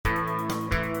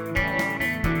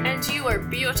you were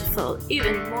beautiful,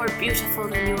 even more beautiful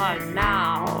than you are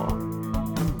now.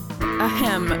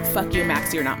 Ahem, fuck you,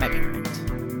 Max, you're not my parent.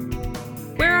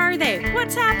 Where are they?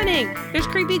 What's happening? There's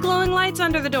creepy glowing lights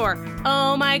under the door.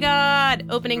 Oh my god.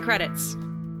 Opening credits.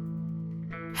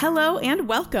 Hello and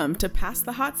welcome to Pass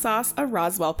the Hot Sauce, a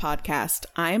Roswell podcast.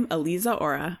 I'm Eliza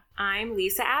Ora. I'm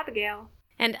Lisa Abigail.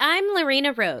 And I'm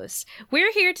Lorena Rose.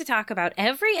 We're here to talk about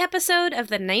every episode of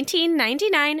the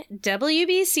 1999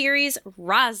 WB series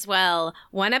Roswell,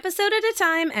 one episode at a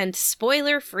time and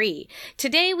spoiler-free.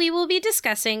 Today we will be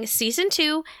discussing Season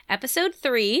 2, Episode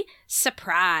 3,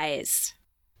 Surprise.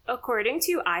 According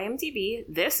to IMDb,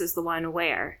 this is the one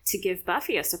where, to give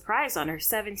Buffy a surprise on her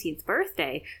 17th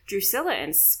birthday, Drusilla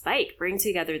and Spike bring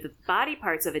together the body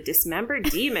parts of a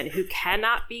dismembered demon who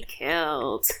cannot be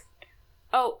killed.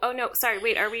 Oh no, sorry,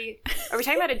 wait, are we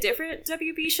talking about a different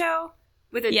WB show?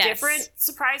 With a different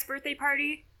surprise birthday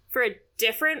party? For a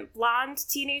different blonde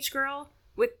teenage girl?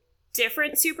 With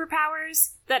different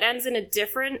superpowers? That ends in a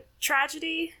different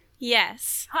tragedy?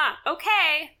 Yes. Huh,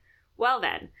 okay. Well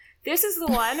then. This is the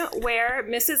one where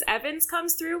Mrs. Evans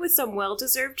comes through with some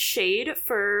well-deserved shade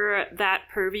for that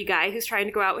pervy guy who's trying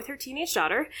to go out with her teenage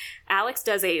daughter. Alex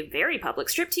does a very public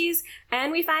striptease,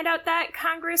 and we find out that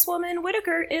Congresswoman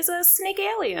Whitaker is a snake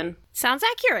alien. Sounds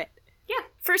accurate. Yeah.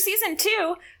 For Season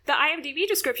 2, the IMDb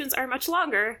descriptions are much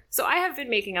longer, so I have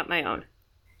been making up my own.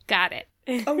 Got it.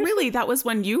 Oh, really? That was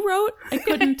one you wrote? I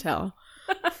couldn't tell.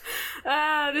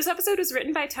 This episode was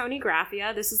written by Tony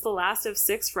Graffia. This is the last of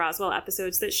 6 Roswell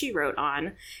episodes that she wrote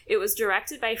on. It was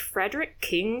directed by Frederick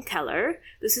King Keller.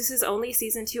 This is his only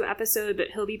Season 2 episode,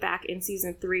 but he'll be back in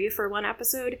Season 3 for one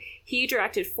episode. He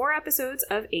directed 4 episodes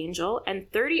of Angel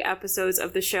and 30 episodes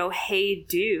of the show Hey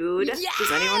Dude. Yes!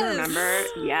 Does anyone remember?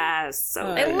 Yes. So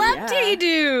I loved Hey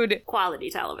Dude! Quality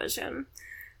television.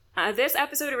 This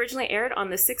episode originally aired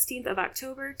on the 16th of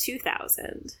October,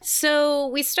 2000. So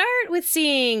we start with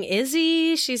seeing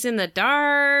Izzy. She's in the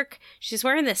dark. She's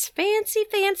wearing this fancy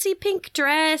pink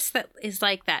dress that is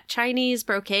like that Chinese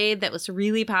brocade that was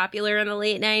really popular in the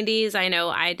late 90s. I know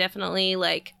I definitely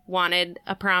wanted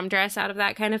a prom dress out of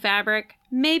that kind of fabric.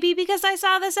 Maybe because I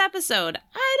saw this episode.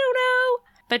 I don't know.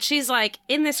 But she's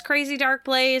in this crazy dark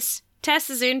place.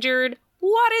 Tess is injured.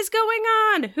 What is going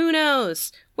on? Who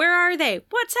knows? Where are they?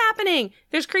 What's happening?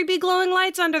 There's creepy glowing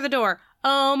lights under the door.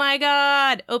 Oh my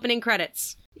god. Opening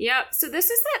credits. Yep, so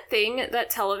this is that thing that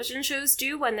television shows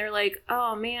do when they're like,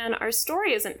 oh man, our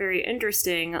story isn't very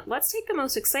interesting. Let's take the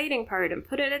most exciting part and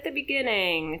put it at the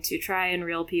beginning to try and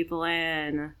reel people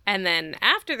in. And then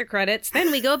after the credits,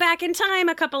 then we go back in time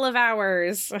a couple of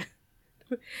hours.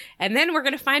 And then we're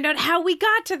going to find out how we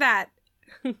got to that.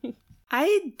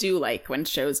 I do like when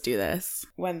shows do this,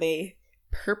 when they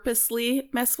purposely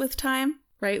mess with time,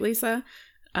 right, Lisa?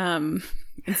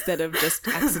 Instead of just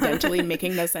accidentally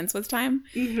making no sense with time.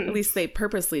 Mm-hmm. At least they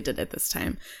purposely did it this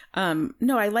time.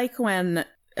 No, I like when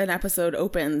an episode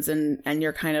opens and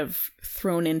you're kind of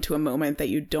thrown into a moment that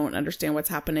you don't understand what's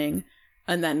happening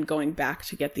and then going back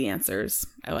to get the answers.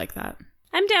 I like that.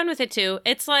 I'm down with it too.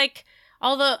 It's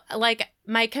although,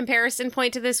 my comparison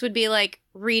point to this would be,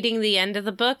 reading the end of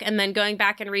the book and then going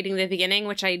back and reading the beginning,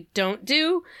 which I don't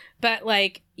do. But,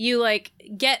 you,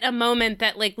 get a moment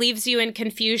that, leaves you in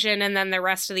confusion and then the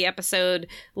rest of the episode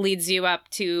leads you up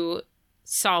to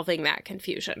solving that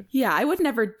confusion. Yeah, I would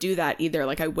never do that either.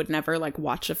 I would never,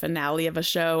 watch a finale of a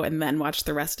show and then watch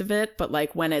the rest of it. But,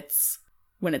 when it's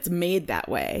made that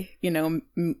way,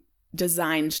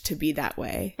 designed to be that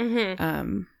way.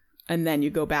 Mm-hmm. And then you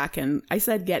go back and I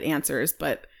said get answers,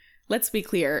 but let's be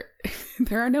clear,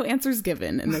 there are no answers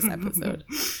given in this episode.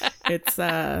 It's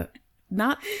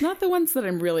not the ones that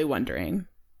I'm really wondering.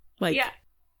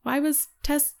 Why was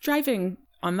Tess driving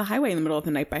on the highway in the middle of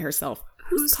the night by herself?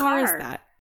 Whose car is that?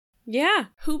 Yeah.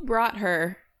 Who brought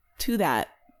her to that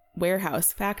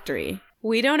warehouse factory?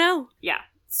 We don't know. Yeah,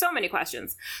 so many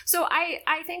questions. So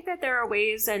I think that there are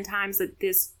ways and times that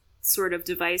this sort of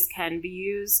device can be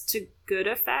used to good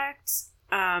effect.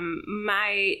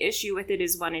 My issue with it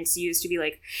is when it's used to be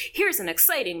here's an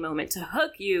exciting moment to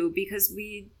hook you because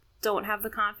we don't have the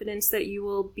confidence that you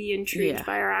will be intrigued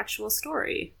by our actual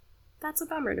story. That's a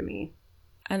bummer to me.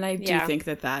 And I do think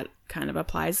that kind of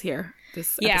applies here.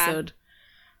 This episode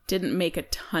didn't make a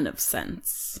ton of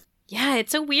sense. Yeah,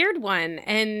 it's a weird one.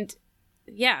 And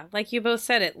yeah, like you both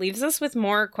said, it leaves us with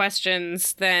more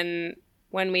questions than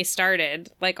when we started.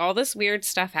 All this weird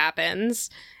stuff happens,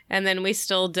 and then we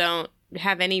still don't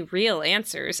have any real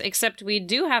answers, except we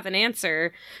do have an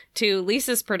answer to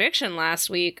Lisa's prediction last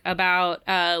week about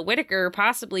Whitaker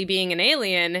possibly being an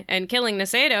alien and killing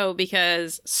Nasedo,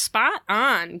 because spot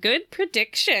on. Good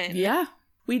prediction. Yeah.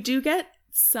 We do get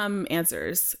some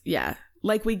answers. Yeah.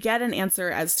 Like, we get an answer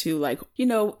as to, like, you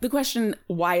know, the question,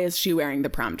 why is she wearing the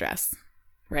prom dress?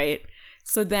 Right?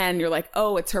 So then you're like,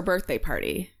 oh, it's her birthday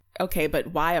party. Okay, but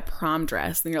why a prom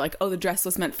dress? Then you're like, oh, the dress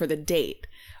was meant for the date.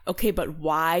 Okay, but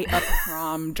why a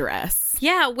prom dress?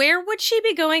 Yeah, where would she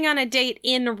be going on a date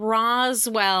in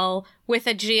Roswell with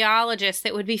a geologist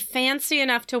that would be fancy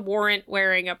enough to warrant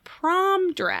wearing a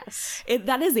prom dress?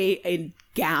 That is a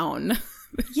gown.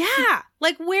 Yeah,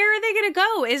 like, where are they going to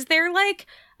go? Is there, like,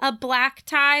 a black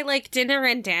tie, like, dinner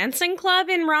and dancing club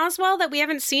in Roswell that we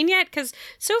haven't seen yet? Because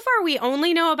so far we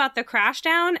only know about the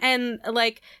Crashdown and,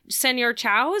 like, Senor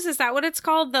Chow's. Is that what it's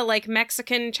called? The, like,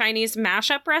 Mexican-Chinese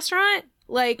mashup restaurant?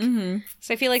 Like,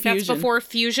 So I feel like that's before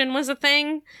fusion was a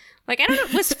thing. Like, I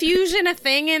don't know, was fusion a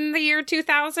thing in the year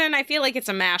 2000? I feel like it's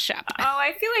a mashup. Oh,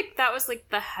 I feel like that was, like,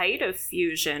 the height of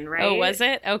fusion, right? Oh, was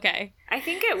it? Okay. I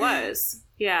think it was.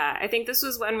 Yeah, I think this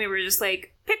was when we were just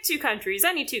like, pick two countries,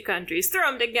 any two countries,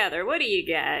 throw them together. What do you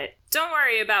get? Don't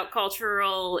worry about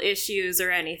cultural issues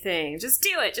or anything. Just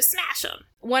do it. Just smash them.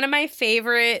 One of my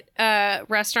favorite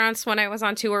restaurants when I was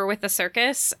on tour with the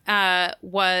circus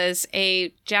was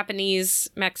a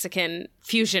Japanese-Mexican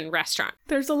fusion restaurant.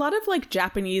 There's a lot of, like,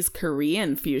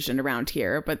 Japanese-Korean fusion around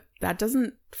here, but that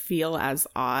doesn't feel as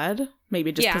odd.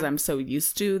 Maybe just because I'm so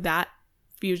used to that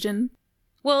fusion.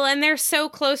 Well, and they're so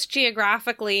close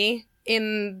geographically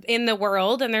in the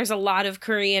world, and there's a lot of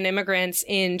Korean immigrants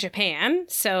in Japan.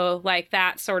 So, like,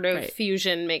 that sort of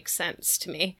fusion makes sense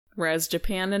to me. Whereas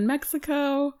Japan and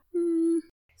Mexico...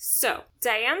 So,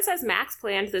 Diane says Max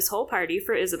planned this whole party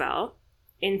for Isabel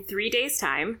in 3 days'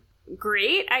 time.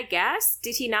 Great, I guess.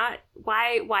 Did he not...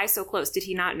 Why so close? Did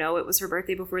he not know it was her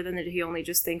birthday before then? Did he only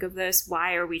just think of this?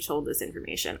 Why are we told this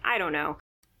information? I don't know.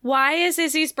 Why is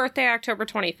Izzy's birthday October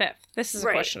 25th? This is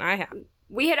a question I have.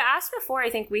 We had asked before,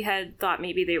 I think we had thought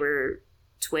maybe they were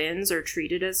twins or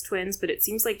treated as twins, but it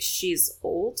seems like she's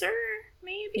older,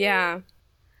 maybe? Yeah.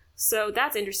 So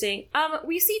that's interesting.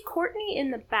 We see Courtney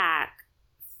in the back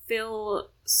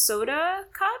fill soda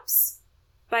cups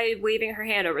by waving her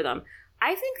hand over them.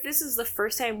 I think this is the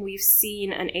first time we've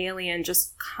seen an alien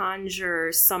just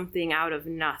conjure something out of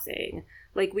nothing.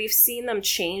 Like, we've seen them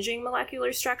changing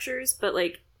molecular structures, but,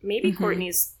 like, maybe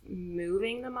Courtney's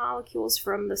moving the molecules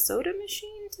from the soda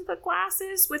machine to the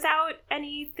glasses without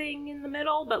anything in the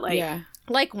middle, but, like... Yeah.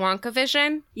 Like Wonka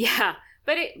vision? Yeah.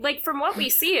 But, it, like, from what we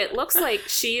see, it looks like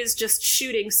she is just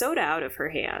shooting soda out of her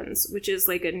hands, which is,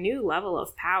 like, a new level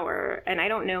of power. And I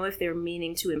don't know if they're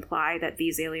meaning to imply that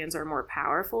these aliens are more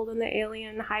powerful than the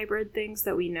alien hybrid things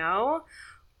that we know,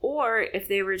 or if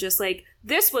they were just like,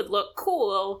 this would look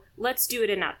cool, let's do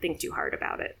it and not think too hard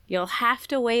about it. You'll have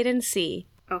to wait and see.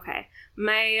 Okay.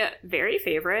 My very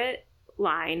favorite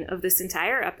line of this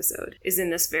entire episode is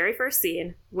in this very first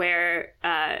scene where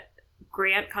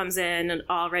Grant comes in and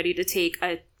all ready to take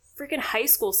a freaking high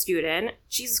school student,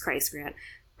 Jesus Christ, Grant,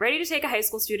 ready to take a high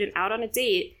school student out on a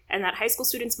date, and that high school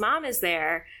student's mom is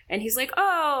there, and he's like,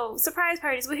 oh, surprise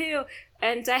parties, woohoo.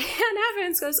 And Diane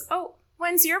Evans goes, oh,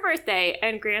 when's your birthday?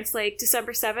 And Grant's like,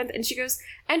 December 7th. And she goes,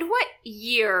 and what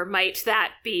year might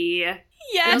that be?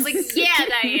 Yes. And I was like, yeah,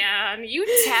 Diane, you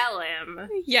tell him.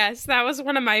 Yes, that was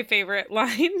one of my favorite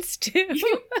lines, too.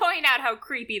 You point out how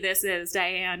creepy this is,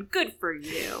 Diane. Good for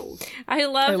you. I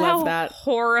love how that.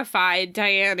 Horrified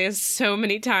Diane is so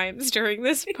many times during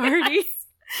this party. Yes.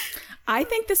 I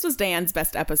think this was Diane's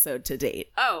best episode to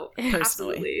date. Oh, personally.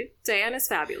 Absolutely. Diane is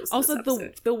fabulous. Also,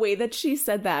 the way that she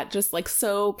said that, just like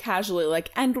so casually, like,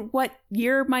 and what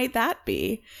year might that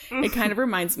be? It kind of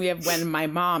reminds me of when my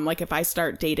mom, like, if I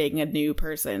start dating a new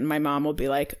person, my mom will be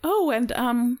like, oh,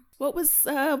 and what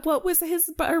was his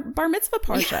bar mitzvah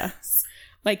parsha? Yes.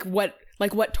 Like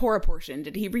what Torah portion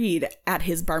did he read at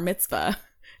his bar mitzvah?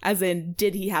 As in,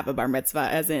 did he have a bar mitzvah?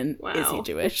 As in, is he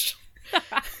Jewish?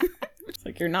 It's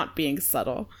like, you're not being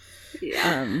subtle.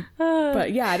 Yeah.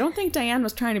 But yeah, I don't think Diane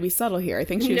was trying to be subtle here. I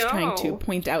think she was trying to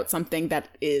point out something that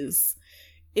is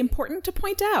important to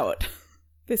point out.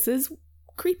 This is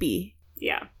creepy.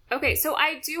 Yeah. Okay, so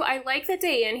I like that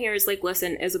Diane here is like,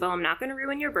 listen, Isabel, I'm not going to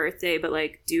ruin your birthday, but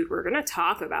like, dude, we're going to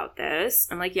talk about this.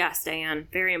 I'm like, yes, Diane,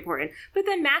 very important. But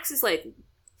then Max is like,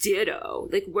 ditto.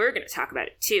 Like, we're going to talk about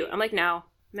it too. I'm like, no,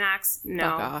 Max, no.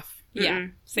 Fuck off. Yeah.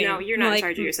 Same. No, you're not in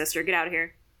charge of your sister. Get out of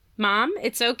here. Mom,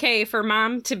 it's okay for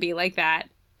mom to be like that.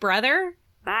 Brother?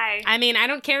 Bye. I mean, I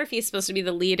don't care if he's supposed to be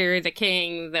the leader, the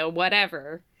king, the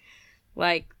whatever.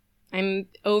 Like, I'm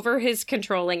over his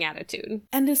controlling attitude.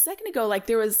 And a second ago, like,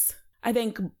 there was, I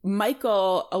think,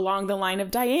 Michael along the line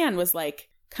of Diane was, like,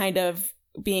 kind of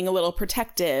being a little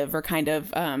protective or kind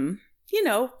of,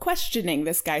 questioning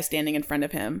this guy standing in front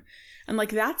of him. And,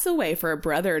 like, that's a way for a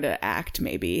brother to act,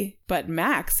 maybe. But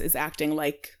Max is acting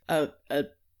like a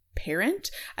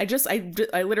parent. I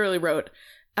literally wrote,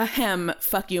 ahem,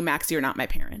 fuck you, Max, you're not my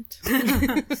parent.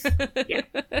 Yeah.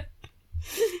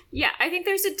 Yeah, I think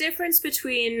there's a difference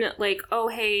between, like, oh,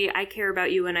 hey, I care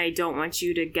about you and I don't want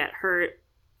you to get hurt,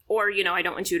 or, you know, I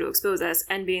don't want you to expose us,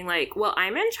 and being like, well,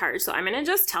 I'm in charge, so I'm going to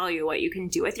just tell you what you can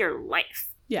do with your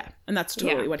life. Yeah, and that's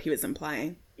totally what he was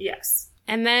implying. Yes.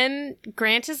 And then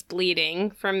Grant is bleeding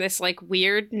from this, like,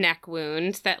 weird neck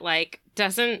wound that, like,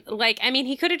 doesn't, like, I mean,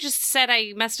 he could have just said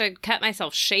I must have cut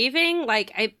myself shaving.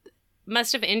 Like, I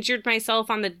must have injured myself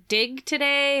on the dig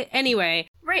today. Anyway.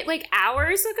 Right, like,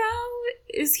 hours ago?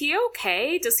 Is he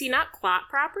okay? Does he not clot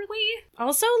properly?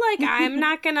 Also, like, I'm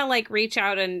not gonna, like, reach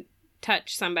out and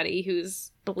touch somebody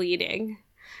who's bleeding.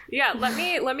 Yeah, let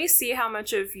me see how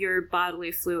much of your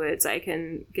bodily fluids I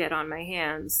can get on my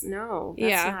hands. No,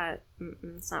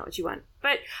 that's not what you want.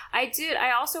 But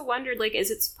I also wondered, like,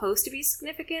 is it supposed to be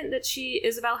significant that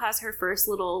Isabel has her first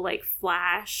little, like,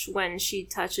 flash when she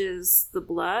touches the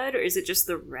blood? Or is it just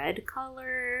the red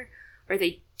color? Are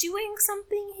they doing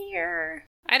something here?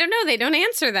 I don't know. They don't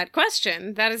answer that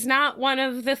question. That is not one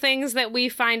of the things that we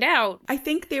find out. I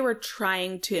think they were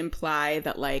trying to imply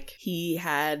that, like, he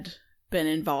had been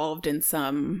involved in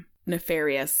some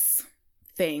nefarious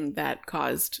thing that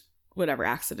caused whatever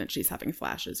accident she's having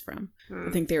flashes from. I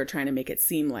think they were trying to make it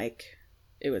seem like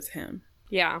it was him.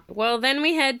 Yeah. Well, then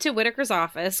we head to Whittaker's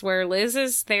office where Liz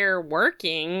is there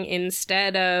working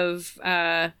instead of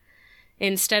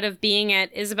being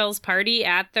at Isabel's party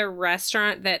at the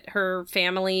restaurant that her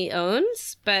family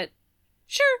owns. But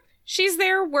sure, she's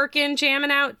there working,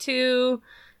 jamming out to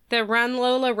the Run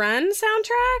Lola Run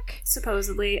soundtrack.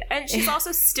 Supposedly. And she's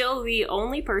also still the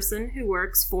only person who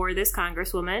works for this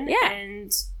congresswoman. Yeah.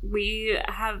 And we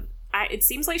have... it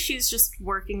seems like she's just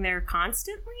working there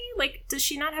constantly. Like, does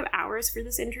she not have hours for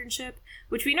this internship?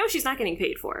 Which we know she's not getting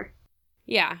paid for.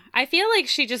 Yeah. I feel like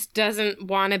she just doesn't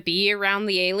want to be around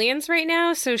the aliens right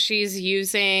now, so she's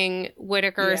using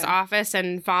Whittaker's office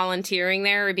and volunteering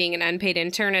there or being an unpaid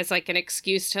intern as, like, an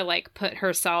excuse to, like, put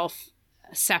herself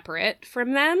separate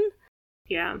from them.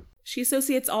 Yeah. She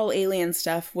associates all alien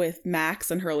stuff with Max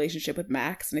and her relationship with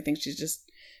Max, and I think she's just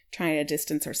trying to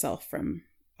distance herself from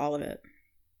all of it.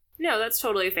 No, that's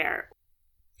totally fair.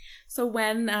 So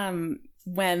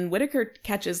when Whittaker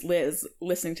catches Liz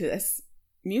listening to this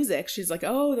music, she's like,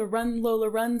 oh, the Run Lola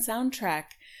Run soundtrack,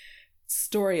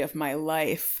 story of my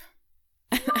life.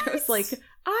 And I was like,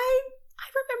 I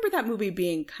remember that movie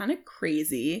being kind of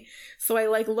crazy. So I,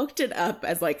 like, looked it up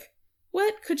as, like,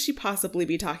 what could she possibly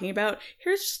be talking about?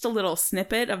 Here's just a little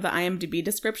snippet of the IMDb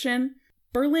description.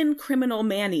 Berlin criminal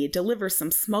Manny delivers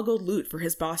some smuggled loot for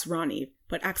his boss Ronnie,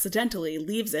 but accidentally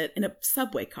leaves it in a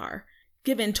subway car.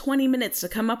 Given 20 minutes to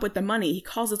come up with the money, he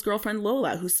calls his girlfriend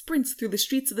Lola, who sprints through the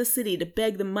streets of the city to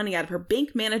beg the money out of her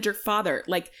bank manager father.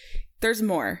 Like, there's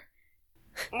more.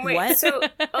 Wait, what? So,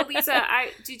 Elisa,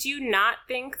 did you not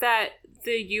think that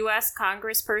the U.S.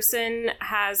 congressperson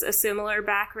has a similar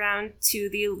background to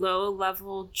the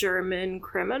low-level German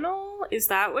criminal? Is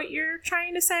that what you're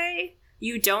trying to say?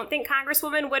 You don't think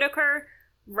Congresswoman Whittaker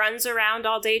runs around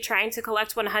all day trying to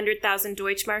collect 100,000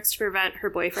 Deutschmarks to prevent her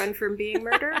boyfriend from being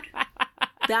murdered?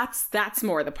 That's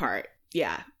more the part.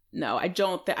 Yeah. No, I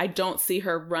don't see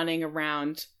her running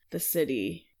around the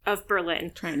city of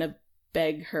Berlin trying to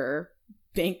beg her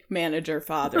bank manager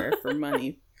father for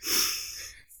money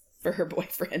for her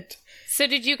boyfriend. So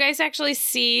did you guys actually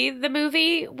see the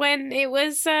movie when it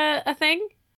was a thing?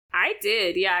 I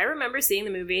did, yeah. I remember seeing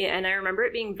the movie, and I remember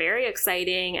it being very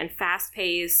exciting and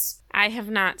fast-paced. I have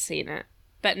not seen it,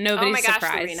 but nobody's surprised. Oh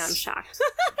my gosh, Lorena, I'm shocked.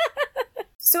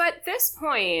 So at this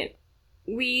point,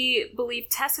 we believe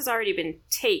Tess has already been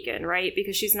taken, right?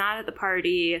 Because she's not at the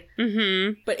party.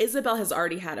 Mm-hmm. But Isabel has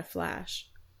already had a flash.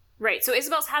 Right, so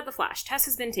Isabel's had the flash. Tess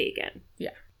has been taken. Yeah.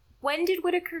 When did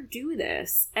Whittaker do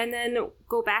this? And then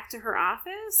go back to her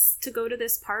office to go to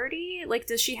this party? Like,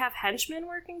 does she have henchmen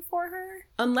working for her?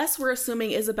 Unless we're assuming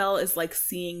Isabel is, like,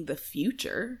 seeing the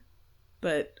future.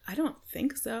 But I don't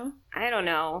think so. I don't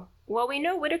know. Well, we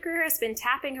know Whittaker has been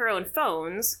tapping her own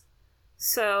phones.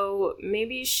 So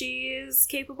maybe she is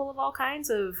capable of all kinds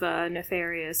of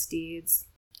nefarious deeds.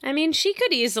 I mean, she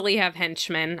could easily have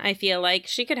henchmen, I feel like.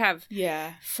 She could have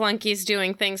flunkies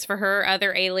doing things for her,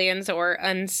 other aliens, or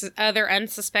other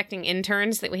unsuspecting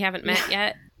interns that we haven't met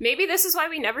yet. Maybe this is why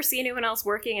we never see anyone else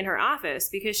working in her office,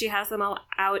 because she has them all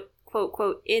out, quote,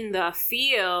 quote, in the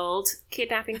field,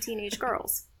 kidnapping teenage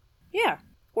girls. Yeah.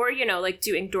 Or, you know, like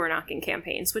doing door-knocking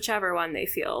campaigns, whichever one they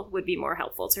feel would be more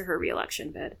helpful to her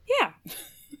re-election bid. Yeah.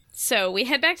 So we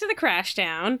head back to the crash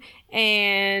down,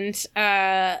 and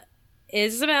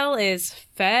Isabel is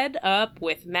fed up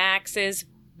with Max's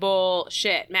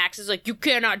bullshit. Max is like, you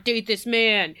cannot date this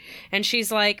man. And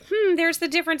she's like, there's the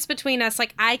difference between us.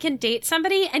 Like, I can date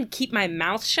somebody and keep my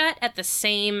mouth shut at the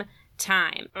same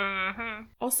time.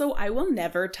 Also, I will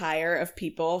never tire of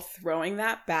people throwing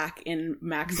that back in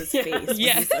Max's face.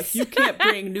 Yes. He's like, you can't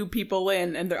bring new people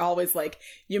in. And they're always like,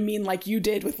 you mean like you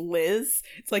did with Liz?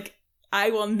 It's like, I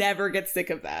will never get sick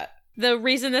of that. The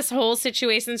reason this whole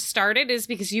situation started is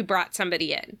because you brought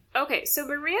somebody in. Okay, so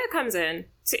Maria comes in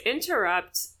to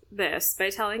interrupt this by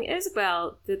telling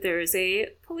Isabel that there is a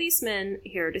policeman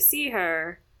here to see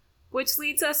her, which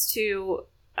leads us to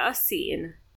a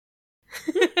scene.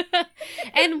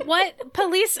 And what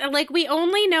police, like, we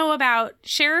only know about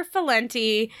Sheriff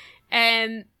Valenti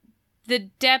and the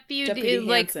deputy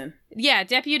like, Hansen. Yeah,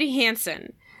 Deputy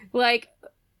Hansen. Like,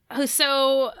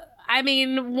 so, I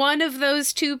mean, one of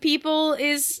those two people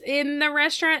is in the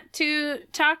restaurant to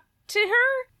talk to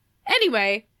her.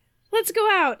 Anyway, let's go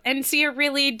out and see a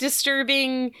really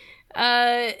disturbing,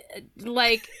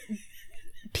 like,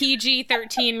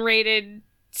 PG-13 rated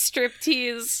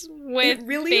striptease with It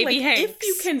really, Baby like, Hanks. if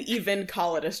you can even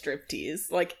call it a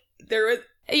striptease. Like, there was...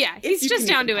 Yeah, he's just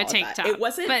down to a tank top. It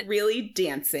wasn't but really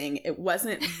dancing. It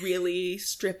wasn't really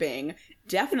stripping.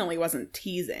 Definitely wasn't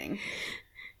teasing.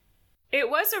 It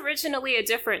was originally a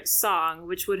different song,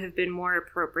 which would have been more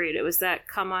appropriate. It was that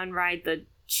 "Come on, Ride the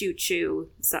Choo-Choo."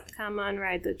 Come on,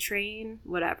 ride the train,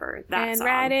 whatever. That and song.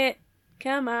 ride it.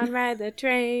 Come on, ride the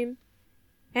train.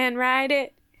 And ride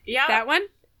it. Yeah, That one?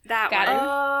 that Got one. it.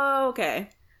 Oh, okay.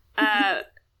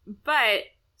 But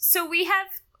so we have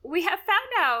found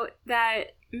out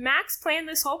that Max planned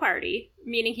this whole party,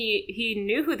 meaning he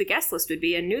knew who the guest list would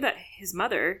be and knew that his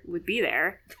mother would be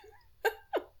there.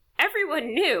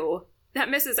 Everyone knew that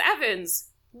Mrs. Evans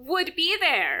would be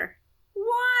there.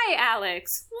 Why,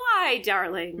 Alex? Why,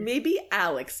 darling? Maybe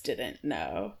Alex didn't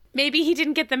know. Maybe he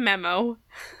didn't get the memo.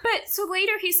 But so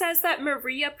later he says that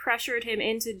Maria pressured him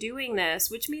into doing this,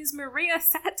 which means Maria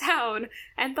sat down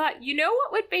and thought, you know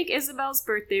what would make Isabel's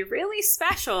birthday really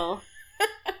special?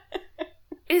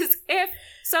 Is if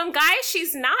some guy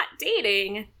she's not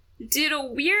dating did a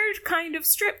weird kind of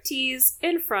striptease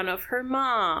in front of her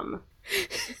mom.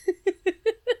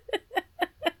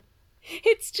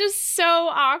 It's just so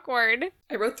awkward.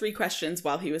 I wrote 3 questions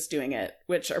while he was doing it,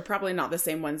 which are probably not the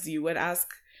same ones you would ask.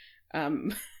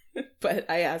 But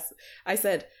I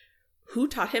said, who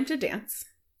taught him to dance?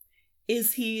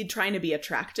 Is he trying to be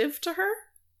attractive to her?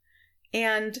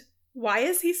 And why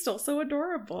is he still so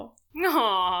adorable?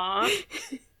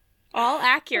 Aww. All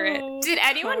accurate. Oh, Did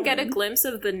anyone get a Colin. glimpse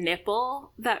of the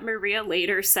nipple that Maria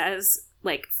later says,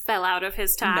 like, fell out of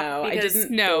his top? No, I Because-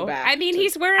 didn't. No. Go back I mean, to-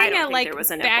 he's I wearing don't a, think like, there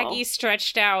was a nipple. baggy,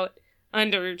 stretched out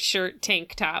undershirt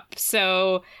tank top.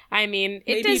 So, I mean,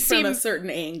 it maybe does from seem... a certain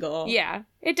angle. Yeah.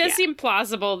 It does Yeah. seem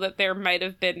plausible that there might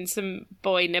have been some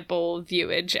boy nipple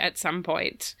viewage at some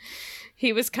point.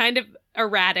 He was kind of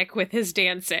erratic with his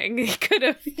dancing. He could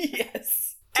have...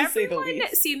 Yes. To say the Everyone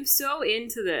least. seems so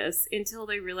into this until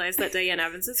they realize that Diane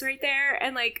Evans is right there.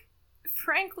 And, like,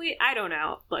 frankly, I don't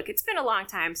know. Look, it's been a long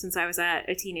time since I was at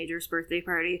a teenager's birthday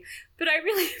party, but I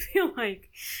really feel like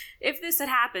if this had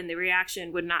happened, the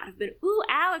reaction would not have been, ooh,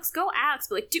 Alex, go Alex.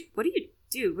 But, like, dude, what are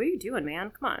you doing,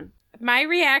 man? Come on. My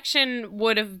reaction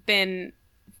would have been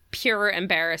pure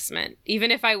embarrassment.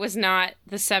 Even if I was not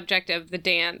the subject of the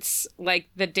dance, like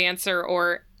the dancer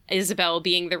or Isabel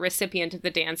being the recipient of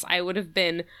the dance, I would have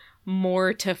been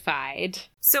mortified.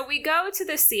 So we go to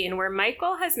the scene where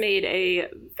Michael has made a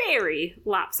very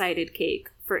lopsided cake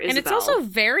for Isabel. And it's also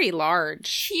very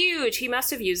large. huge. He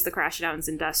must have used the Crash Downs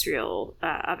industrial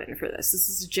oven for this. This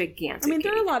is a gigantic I mean,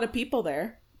 there are a cake. lot of people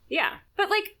there. Yeah. But,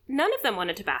 like, none of them want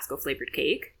a Tabasco flavored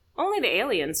cake. Only the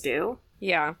aliens do.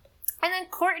 Yeah. And then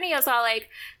Courtney is all like,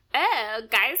 oh,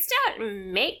 guys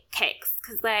don't make cakes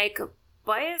because, like,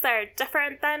 boys are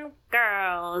different than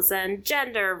girls and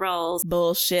gender roles.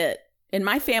 Bullshit. In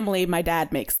my family, my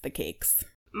dad makes the cakes.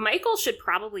 Michael should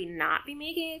probably not be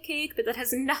making a cake, but that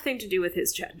has nothing to do with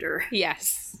his gender.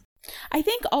 Yes. I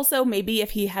think also maybe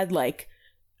if he had, like,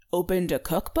 opened a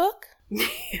cookbook.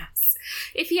 Yes.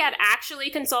 If he had actually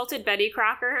consulted Betty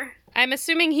Crocker. I'm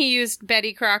assuming he used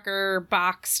Betty Crocker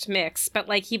boxed mix, but,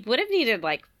 like, he would have needed,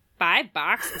 like, 5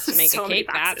 boxes to make So a many cake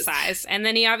that boxes. size. And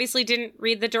then he obviously didn't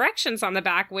read the directions on the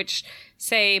back, which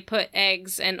say put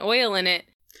eggs and oil in it.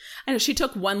 I know she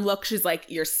took one look. She's like,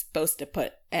 you're supposed to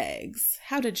put eggs.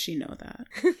 How did she know that?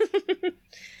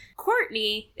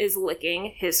 Courtney is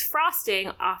licking his frosting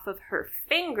off of her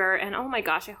finger, and oh my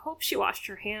gosh, I hope she washed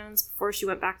her hands before she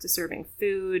went back to serving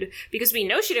food, because we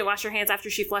know she didn't wash her hands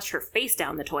after she flushed her face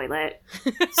down the toilet.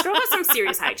 This girl has some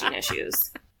serious hygiene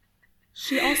issues.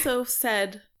 She also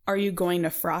said, are you going to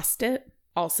frost it?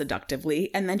 All seductively.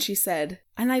 And then she said,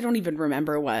 and I don't even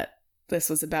remember what this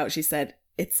was about. She said,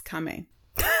 it's coming.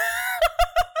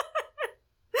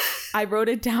 I wrote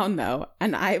it down though,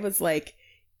 and I was like,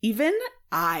 even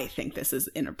I think this is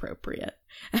inappropriate.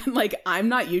 And like, I'm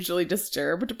not usually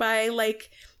disturbed by like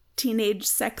teenage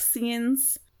sex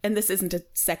scenes. And this isn't a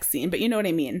sex scene, but you know what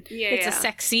I mean. Yeah, it's a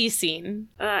sexy scene.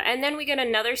 And then we get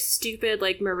another stupid,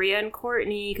 like, Maria and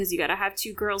Courtney, because you gotta have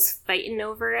two girls fighting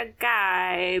over a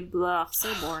guy. Blah,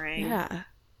 so boring. Yeah.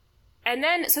 And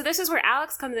then, so this is where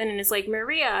Alex comes in and is like,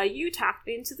 Maria, you talked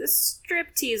me into this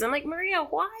striptease. I'm like, Maria,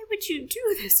 why would you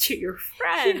do this to your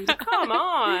friend? Come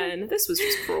on. This was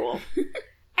just cruel.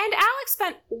 And Alex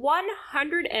spent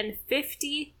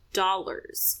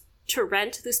 $150 to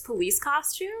rent this police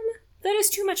costume? That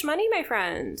is too much money, my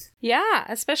friend. Yeah,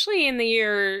 especially in the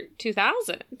year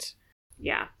 2000.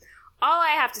 Yeah. All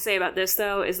I have to say about this,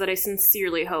 though, is that I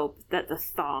sincerely hope that the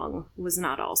thong was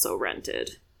not also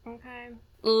rented. Okay?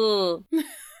 Ugh. So,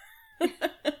 like,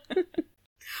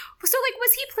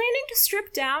 was he planning to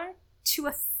strip down to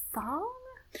a thong?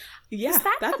 Yeah,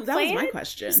 that was my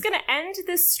question. He's gonna end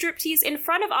this striptease in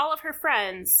front of all of her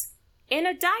friends in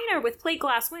a diner with plate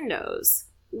glass windows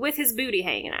with his booty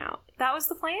hanging out. That was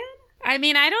the plan? I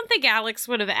mean, I don't think Alex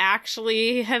would have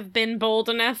actually have been bold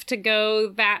enough to go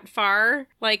that far.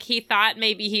 Like, he thought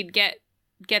maybe he'd get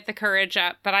the courage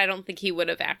up, but I don't think he would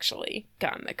have actually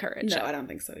gotten the courage up. No, I don't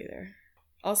think so either.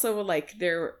 Also, like,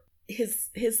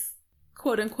 his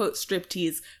quote-unquote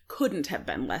striptease couldn't have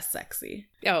been less sexy.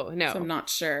 Oh, no. So I'm not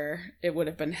sure it would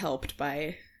have been helped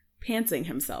by pantsing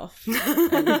himself.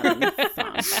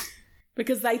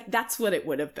 Because that's what it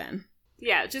would have been.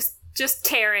 Yeah, just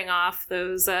tearing off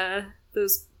those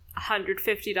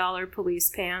 $150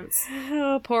 police pants.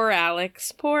 Oh, poor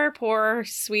Alex. Poor,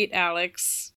 sweet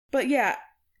Alex. But yeah,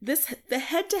 the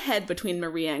head-to-head between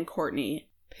Maria and Courtney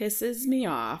pisses me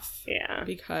off. Yeah.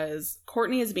 Because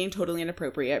Courtney is being totally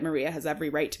inappropriate. Maria has every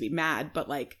right to be mad, but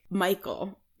like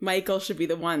Michael should be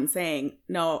the one saying,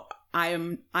 no, I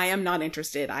am not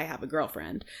interested. I have a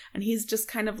girlfriend. And he's just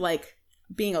kind of like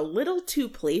being a little too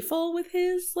playful with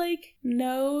his like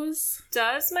nose.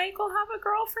 Does Michael have a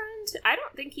girlfriend? I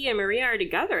don't think he and Maria are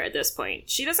together at this point.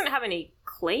 She doesn't have any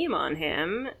claim on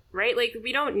him, right? Like,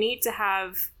 we don't need to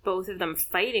have both of them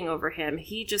fighting over him.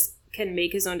 He just can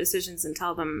make his own decisions and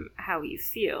tell them how he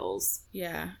feels.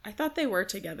 Yeah, I thought they were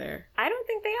together. I don't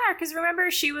think they are, because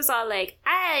remember, she was all like,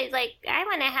 I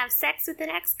want to have sex with an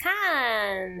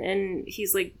ex-con. And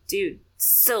he's like, dude,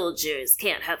 soldiers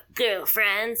can't have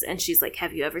girlfriends. And she's like,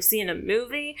 have you ever seen a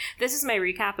movie? This is my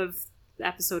recap of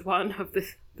episode 1 of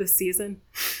the season.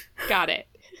 Got it.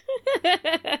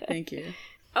 Thank you.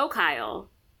 Oh, Kyle,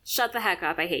 shut the heck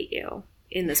up. I hate you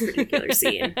in this particular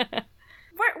scene.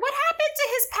 What happened to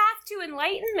his path to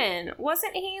enlightenment?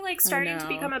 Wasn't he, like, starting to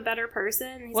become a better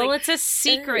person? He's well, like, it's a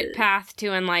secret path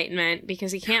to enlightenment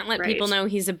because he can't let people know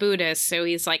he's a Buddhist, so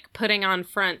he's, like, putting on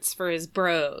fronts for his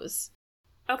bros.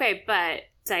 Okay, but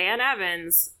Diane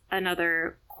Evans,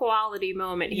 another quality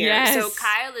moment here. Yes. So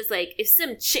Kyle is like, if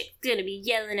some chick's gonna be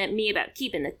yelling at me about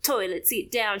keeping the toilet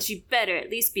seat down, she better at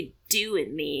least be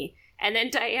doing me. And then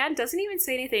Diane doesn't even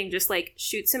say anything, just, like,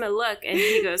 shoots him a look, and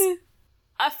he goes,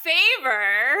 a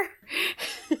favor?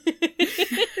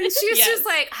 And she's just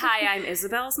like, hi, I'm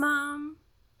Isabel's mom,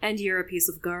 and you're a piece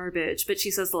of garbage. But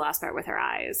she says the last part with her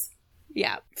eyes.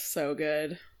 Yeah. So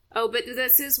good. Oh, but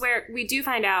this is where we do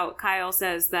find out, Kyle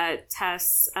says that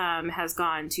Tess has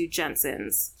gone to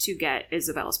Jensen's to get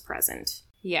Isabel's present.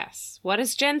 Yes. What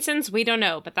is Jensen's? We don't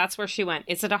know, but that's where she went.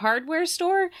 Is it a hardware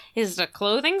store? Is it a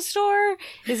clothing store?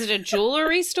 Is it a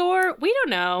jewelry store? We don't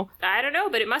know. I don't know,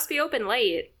 but it must be open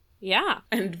late. Yeah.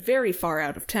 And very far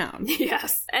out of town.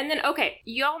 Yes. And then, okay,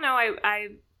 y'all know I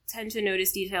tend to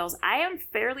notice details. I am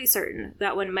fairly certain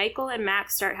that when Michael and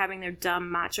Max start having their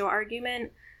dumb macho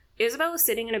argument, Isabel is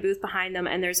sitting in a booth behind them,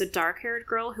 and there's a dark-haired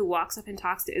girl who walks up and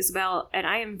talks to Isabel, and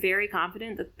I am very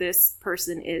confident that this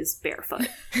person is barefoot.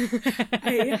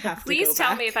 I have to Please go tell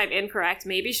back. me if I'm incorrect.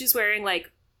 Maybe she's wearing,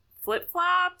 like,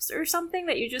 flip-flops or something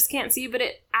that you just can't see, but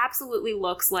it absolutely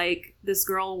looks like this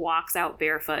girl walks out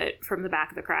barefoot from the back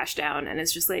of the crash down and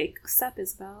is just like, sup,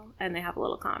 Isabel? And they have a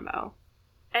little combo.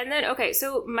 And then, okay,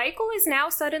 so Michael is now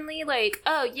suddenly like,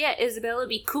 oh yeah, Isabel, it'd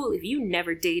be cool if you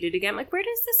never dated again. Like, where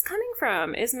is this coming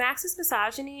from? Is Max's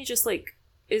misogyny just like,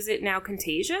 is it now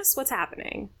contagious? What's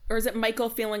happening? Or is it Michael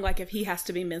feeling like if he has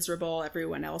to be miserable,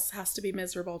 everyone else has to be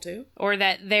miserable too? Or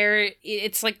that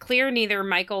it's like clear neither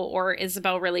Michael or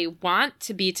Isabel really want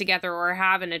to be together or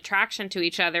have an attraction to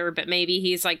each other, but maybe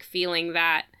he's like feeling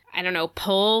that, I don't know,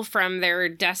 pull from their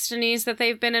destinies that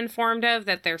they've been informed of,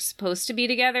 that they're supposed to be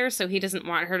together, so he doesn't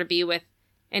want her to be with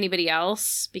anybody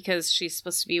else because she's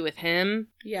supposed to be with him.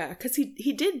 Yeah, because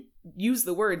he did use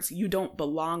the words, you don't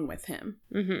belong with him.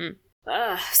 Mm-hmm.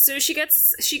 So she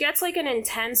gets like an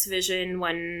intense vision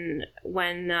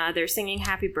when they're singing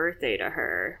happy birthday to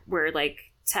her, where like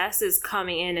Tess is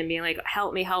coming in and being like,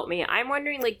 help me. I'm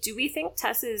wondering, like, do we think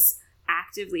Tess is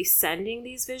actively sending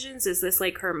these visions? Is this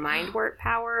like her mind warp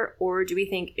power, or do we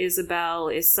think Isabel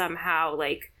is somehow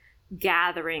like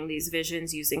gathering these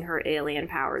visions using her alien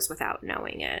powers without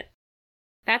knowing it?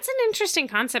 That's an interesting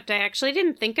concept. I actually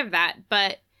didn't think of that,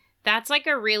 but that's like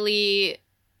a really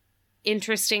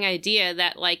interesting idea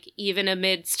that like even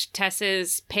amidst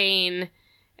Tess's pain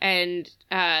and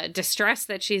distress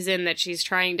that she's in, that she's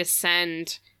trying to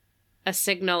send a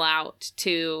signal out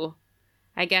to,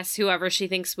 I guess, whoever she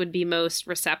thinks would be most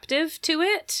receptive to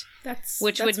it.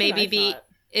 Which would maybe be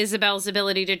Isabel's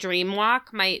ability to dream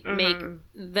walk might make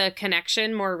the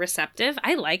connection more receptive.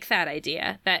 I like that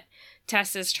idea, that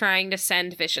Tess is trying to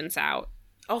send visions out.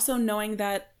 Also knowing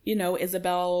that, you know,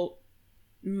 Isabel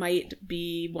might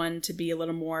be one to be a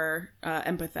little more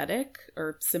empathetic,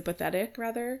 or sympathetic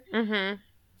rather,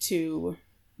 to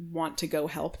want to go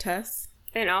help Tess.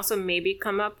 And also maybe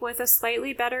come up with a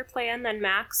slightly better plan than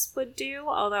Max would do,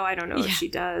 although I don't know if she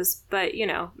does. But, you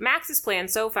know, Max's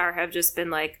plans so far have just been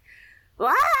like,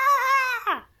 "Wah!"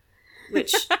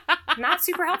 Which, not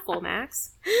super helpful,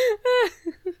 Max.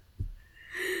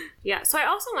 Yeah, so I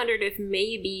also wondered if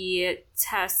maybe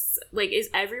Tess, like, is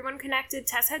everyone connected?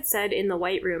 Tess had said in the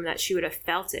White Room that she would have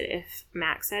felt it if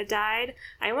Max had died.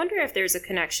 I wonder if there's a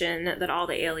connection that all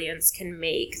the aliens can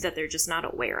make that they're just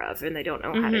not aware of and they don't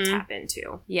know how to tap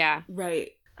into. Yeah.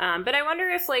 Right. But I wonder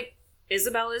if, like,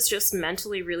 Isabel is just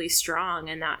mentally really strong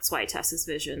and that's why Tess's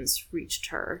visions reached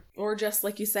her. Or just,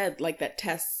 like you said, like that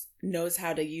Tess knows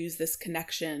how to use this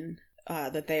connection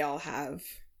that they all have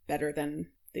better than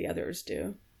the others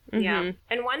do. Yeah.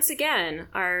 And once again,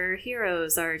 our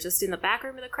heroes are just in the back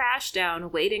room of the crash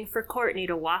down waiting for Courtney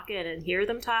to walk in and hear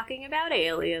them talking about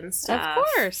alien stuff. Of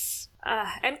course.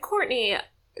 And Courtney,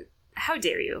 how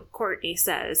dare you, Courtney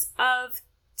says, of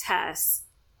Tess,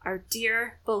 our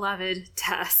dear beloved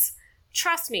Tess.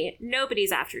 Trust me,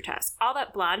 nobody's after Tess. All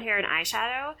that blonde hair and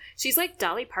eyeshadow, she's like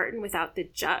Dolly Parton without the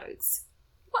jugs.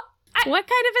 What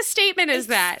kind of a statement is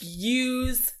that?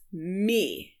 Excuse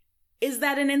me. Is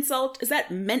that an insult? Is that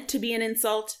meant to be an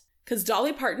insult? Because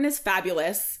Dolly Parton is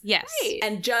fabulous. Yes. Right.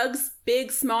 And jugs,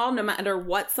 big, small, no matter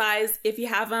what size, if you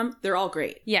have them, they're all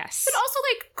great. Yes. But also,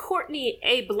 like, Courtney,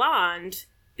 a blonde,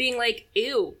 being like,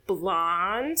 ew,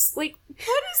 blondes? Like,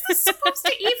 what is this supposed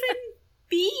to even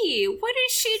be? What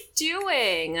is she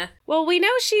doing? Well, we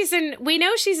know she's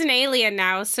an alien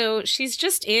now, so she's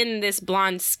just in this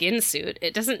blonde skin suit.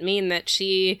 It doesn't mean that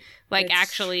she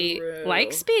actually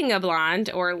likes being a blonde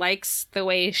or likes the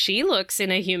way she looks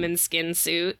in a human skin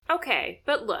suit. Okay,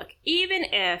 but look, even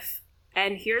if,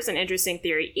 and here's an interesting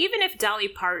theory, even if Dolly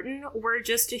Parton were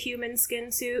just a human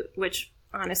skin suit, which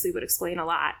honestly would explain a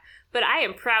lot, but I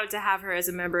am proud to have her as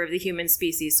a member of the human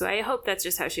species, so I hope that's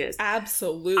just how she is.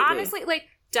 Absolutely. Honestly, like,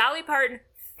 Dolly Parton,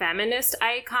 feminist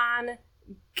icon,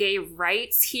 gay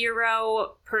rights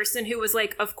hero, person who was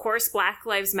like, of course Black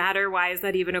Lives Matter, why is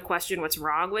that even a question? What's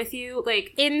wrong with you?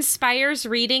 Like, inspires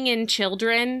reading in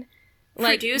children.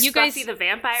 Like, produced you guys, Buffy the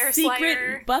Vampire Secret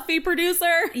Slayer. Buffy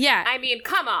producer? Yeah. I mean,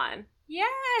 come on.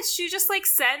 Yes, she just, like,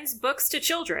 sends books to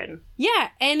children. Yeah,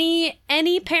 any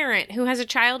parent who has a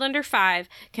child under 5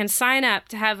 can sign up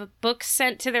to have books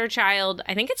sent to their child.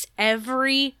 I think it's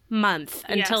every month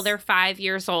until they're 5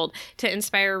 years old, to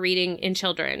inspire reading in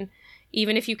children.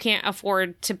 Even if you can't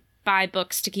afford to buy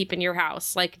books to keep in your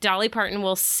house. Like, Dolly Parton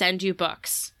will send you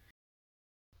books.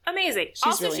 Amazing.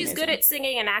 She's really good at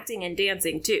singing and acting and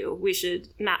dancing, too. We should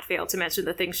not fail to mention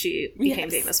the things she became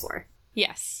famous for.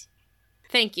 Yes.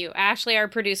 Thank you. Ashley, our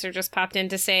producer, just popped in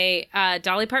to say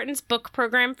Dolly Parton's book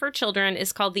program for children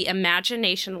is called the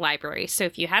Imagination Library. So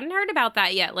if you hadn't heard about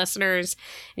that yet, listeners,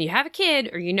 and you have a kid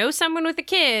or you know someone with a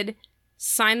kid,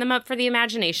 sign them up for the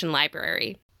Imagination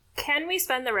Library. Can we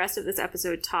spend the rest of this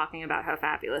episode talking about how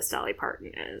fabulous Dolly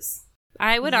Parton is?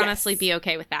 I would honestly be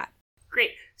okay with that.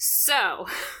 Great. So,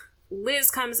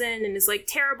 Liz comes in and is like,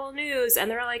 terrible news.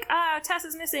 And they're like, Tess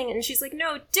is missing. And she's like,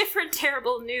 no, different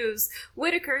terrible news.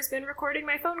 Whitaker's been recording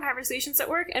my phone conversations at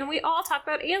work, and we all talk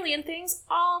about alien things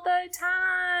all the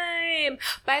time.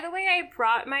 By the way, I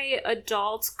brought my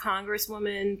adult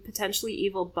congresswoman, potentially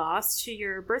evil boss to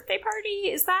your birthday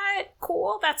party. Is that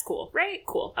cool? That's cool, right?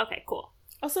 Cool. Okay, cool.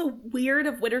 Also, weird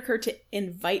of Whitaker to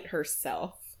invite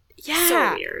herself. Yeah.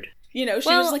 So weird. You know, she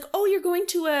was like, oh, you're going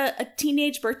to a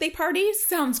teenage birthday party?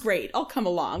 Sounds great. I'll come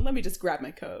along. Let me just grab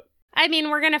my coat. I mean,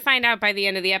 we're going to find out by the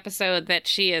end of the episode that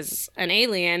she is an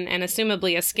alien and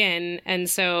assumably a skin. And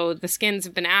so the skins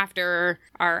have been after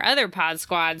our other pod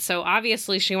squad. So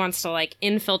obviously she wants to, like,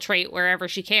 infiltrate wherever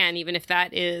she can, even if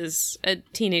that is a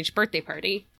teenage birthday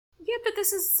party. Yeah, but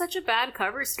this is such a bad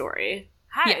cover story.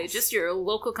 Hi, Yes. just your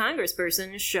local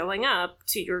congressperson showing up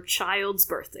to your child's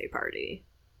birthday party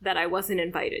that I wasn't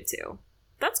invited to.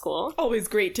 That's cool. Always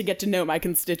great to get to know my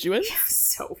constituents.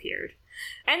 So weird.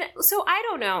 And so I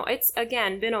don't know. It's,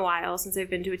 again, been a while since I've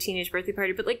been to a teenage birthday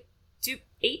party, but, like, do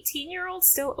 18-year-olds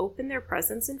still open their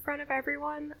presents in front of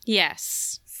everyone?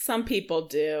 Yes. Some people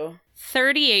do.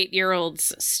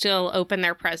 38-year-olds still open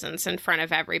their presents in front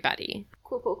of everybody.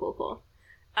 Cool.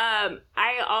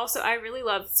 I really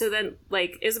love, so then,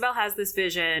 like, Isabel has this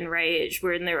vision, right,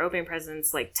 where in their opening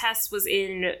presents, like, Tess was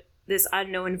in this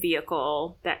unknown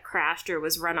vehicle that crashed or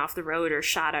was run off the road or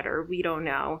shot at her, we don't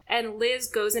know. And Liz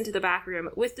goes into the back room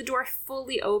with the door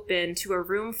fully open to a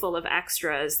room full of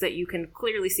extras that you can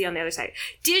clearly see on the other side.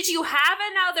 Did you have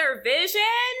another vision?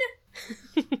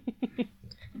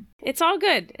 It's all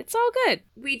good. It's all good.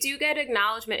 We do get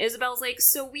acknowledgement. Isabel's like,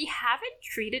 so we haven't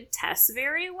treated Tess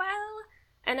very well?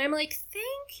 And I'm like,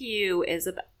 thank you,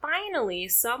 Isabel. Finally,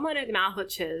 someone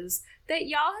acknowledges that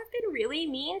y'all have been really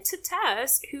mean to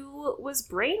Tess, who was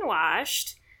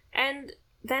brainwashed and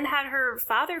then had her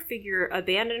father figure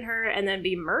abandon her and then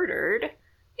be murdered.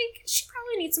 Like, she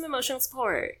probably needs some emotional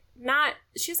support.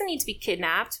 She doesn't need to be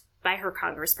kidnapped by her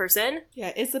congressperson.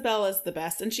 Yeah, Isabel is the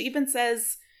best. And she even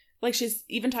says, like, she's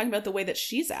even talking about the way that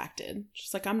she's acted.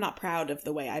 She's like, I'm not proud of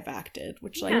the way I've acted,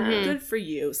 which, like, good for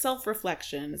you.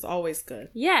 Self-reflection is always good.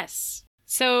 Yes.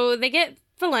 So they get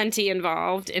Valenti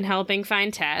involved in helping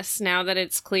find Tess now that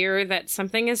it's clear that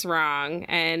something is wrong.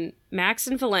 And Max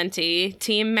and Valenti,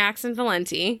 Team Max and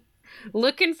Valenti,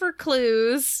 looking for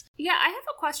clues. Yeah, I have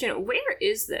a question. Where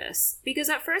is this? Because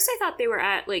at first I thought they were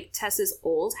at, like, Tess's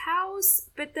old house,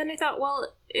 but then I thought,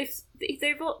 well, if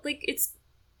they've, like, it's...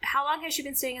 How long has she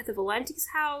been staying at the Valenti's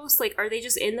house? Like, are they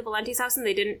just in the Valenti's house and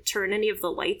they didn't turn any of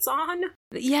the lights on?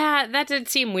 Yeah, that did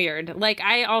seem weird. Like,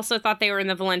 I also thought they were in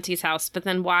the Valenti's house, but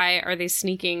then why are they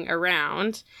sneaking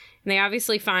around? And they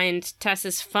obviously find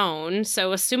Tess's phone,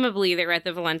 so assumably they're at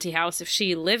the Valenti house if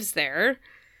she lives there.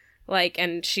 Like,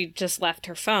 and she just left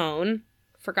her phone,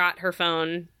 forgot her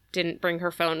phone, didn't bring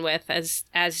her phone with,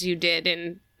 as you did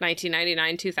in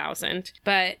 1999, 2000.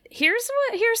 But here's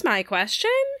my question.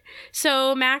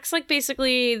 So Max, like,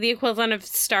 basically the equivalent of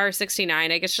star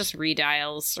 69, I guess, just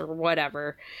redials or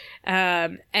whatever.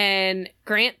 And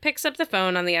Grant picks up the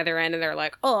phone on the other end and they're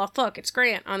like, oh, fuck, it's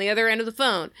Grant on the other end of the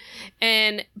phone.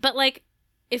 But like,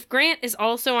 if Grant is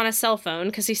also on a cell phone,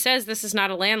 because he says this is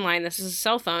not a landline, this is a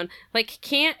cell phone, like,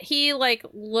 can't he, like,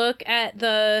 look at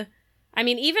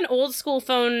even old school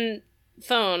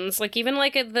phones, like, even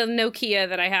like the Nokia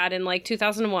that I had in like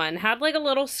 2001 had like a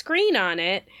little screen on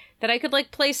it that I could like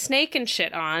play Snake and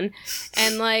shit on,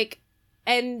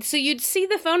 and so you'd see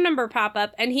the phone number pop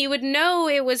up and he would know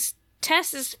it was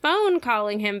Tess's phone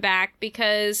calling him back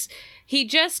because he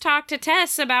just talked to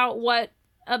Tess about what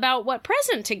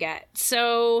present to get.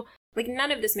 So, like,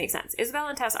 none of this makes sense. Isabel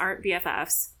and Tess aren't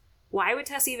BFFs. Why would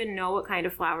Tess even know what kind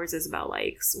of flowers Isabel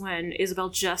likes when Isabel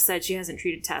just said she hasn't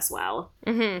treated Tess well?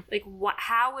 Mm-hmm. Like,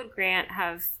 how would Grant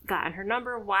have gotten her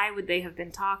number? Why would they have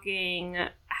been talking?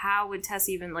 How would Tess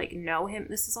even, like, know him?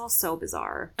 This is all so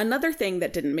bizarre. Another thing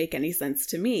that didn't make any sense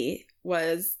to me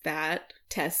was that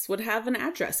Tess would have an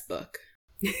address book.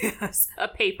 Yes, a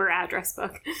paper address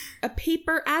book. A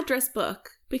paper address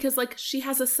book. Because, like, she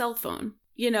has a cell phone.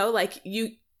 You know, like,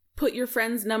 you put your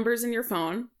friends' numbers in your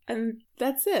phone, and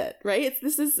that's it, right?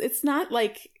 It's not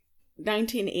like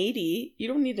 1980. You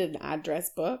don't need an address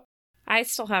book. I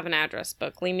still have an address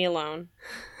book. Leave me alone.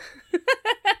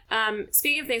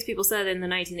 Speaking of things people said in the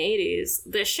 1980s,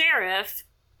 the sheriff,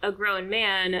 a grown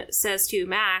man, says to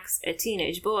Max, a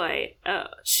teenage boy, "Oh,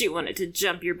 she wanted to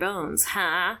jump your bones,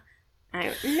 huh?"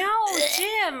 No,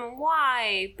 Jim,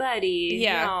 why, buddy?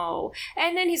 Yeah. No.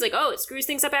 And then he's like, oh, it screws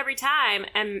things up every time.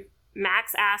 And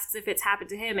Max asks if it's happened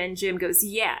to him, and Jim goes,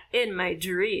 yeah, in my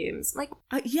dreams. Like,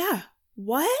 yeah.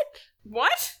 What?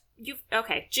 What?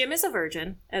 Okay, Jim is a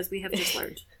virgin, as we have just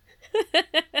learned.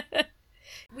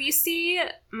 We see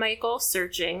Michael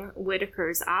searching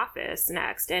Whitaker's office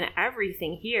next, and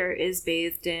everything here is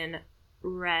bathed in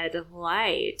red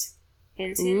light.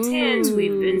 Hint, hint, hint.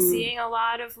 We've been seeing a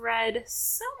lot of red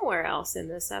somewhere else in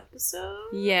this episode.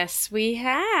 Yes, we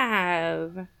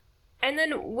have. And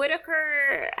then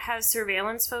Whitaker has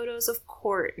surveillance photos of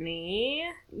Courtney.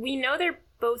 We know they're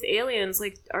both aliens.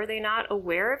 Like, are they not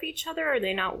aware of each other? Are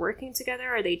they not working together?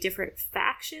 Are they different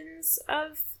factions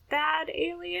of bad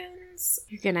aliens?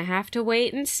 You're gonna have to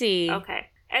wait and see. Okay.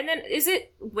 And then is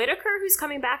it Whitaker who's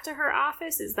coming back to her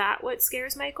office? Is that what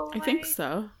scares Michael away? I think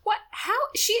so. What? How?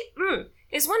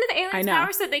 Is one of the aliens'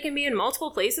 powers that they can be in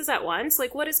multiple places at once?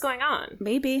 Like, what is going on?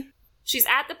 Maybe. She's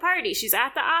at the party. She's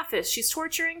at the office. She's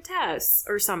torturing Tess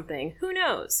or something. Who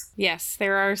knows? Yes,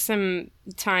 there are some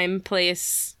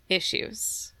time-place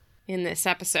issues in this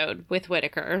episode with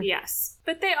Whitaker. Yes.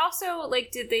 But they also,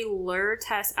 like, did they lure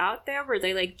Tess out there? Were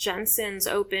they like, Jensen's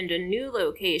opened a new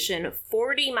location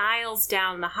 40 miles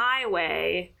down the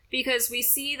highway? Because we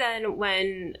see then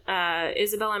when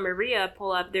Isabel and Maria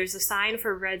pull up, there's a sign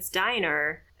for Red's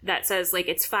Diner that says, like,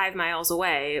 it's 5 miles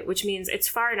away, which means it's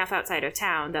far enough outside of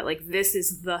town that, like, this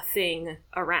is the thing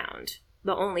around.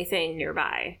 The only thing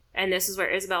nearby. And this is where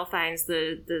Isabel finds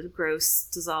the gross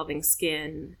dissolving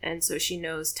skin, and so she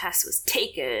knows Tess was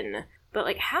taken. But,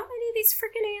 like, how many of these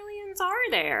freaking aliens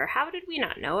are there? How did we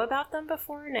not know about them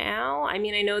before now? I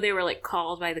mean, I know they were, like,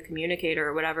 called by the communicator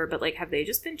or whatever, but, like, have they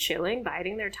just been chilling,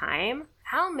 biding their time?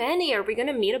 How many? Are we going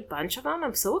to meet a bunch of them?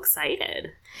 I'm so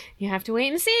excited. You have to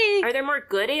wait and see. Are there more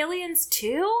good aliens,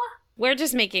 too? We're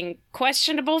just making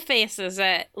questionable faces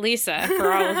at Lisa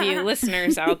for all of you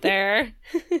listeners out there.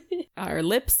 Our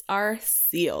lips are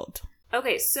sealed.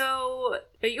 Okay, so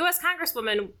a U.S.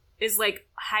 Congresswoman is, like,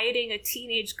 hiding a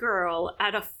teenage girl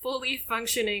at a fully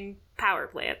functioning power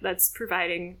plant that's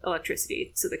providing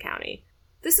electricity to the county.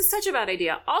 This is such a bad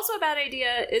idea. Also a bad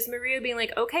idea is Maria being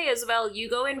like, okay, Isabel, you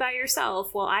go in by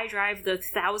yourself while I drive the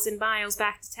 1,000 miles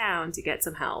back to town to get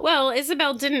some help. Well,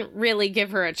 Isabel didn't really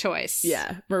give her a choice.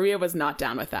 Yeah, Maria was not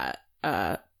down with that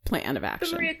plan of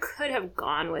action. But Maria could have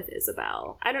gone with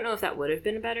Isabel. I don't know if that would have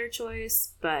been a better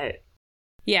choice, but...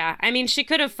 Yeah, I mean, she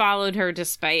could have followed her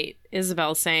despite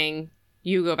Isabel saying,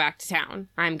 you go back to town.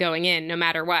 I'm going in no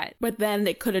matter what. But then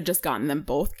it could have just gotten them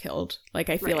both killed.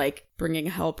 Like, I feel like bringing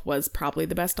help was probably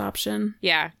the best option.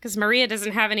 Yeah, because Maria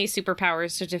doesn't have any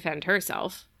superpowers to defend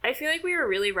herself. I feel like we were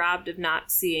really robbed of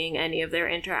not seeing any of their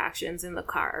interactions in the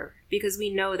car, because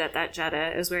we know that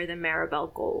Jetta is where the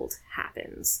Maribel Gold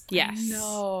happens. Yes.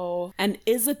 No. And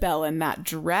Isabel in that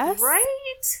dress?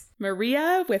 Right?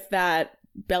 Maria with that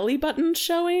belly button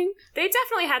showing. They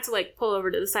definitely had to, like, pull over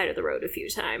to the side of the road a few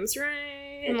times,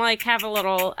 right? And, like, have a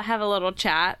little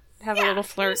chat, have a little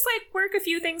flirt. Just, like, work a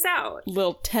few things out.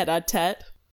 Little tete-a-tete.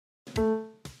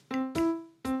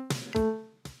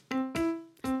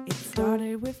 It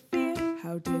started with fear.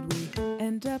 How did we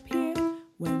end up here?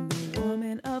 When the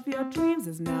woman of your dreams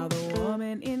is now the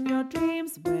woman in your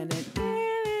dreams. When an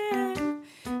alien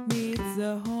meets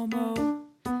a homo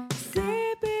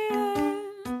sapien.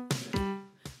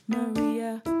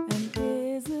 Maria and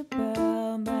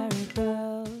Isabel,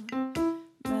 Maribel,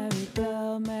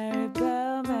 Maribel,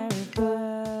 Maribel,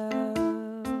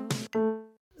 Maribel.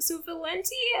 So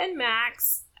Valenti and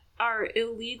Max are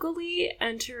illegally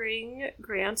entering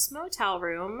Grant's motel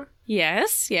room.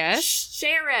 Yes, yes.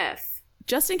 Sheriff!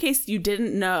 Just in case you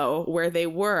didn't know where they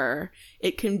were,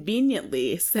 it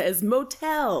conveniently says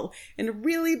motel in a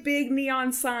really big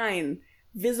neon sign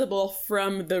visible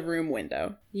from the room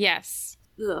window. Yes.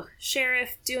 Ugh,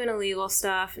 sheriff doing illegal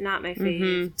stuff, not my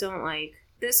fave, don't like.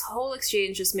 This whole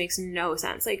exchange just makes no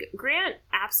sense. Like, Grant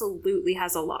absolutely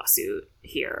has a lawsuit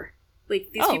here.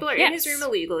 Like, these people are in his room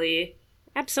illegally.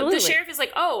 Absolutely. The sheriff is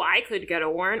like, oh, I could get a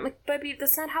warrant. Like, but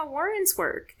that's not how warrants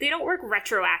work. They don't work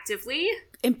retroactively.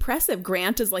 Impressive.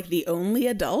 Grant is, like, the only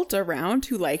adult around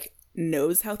who, like,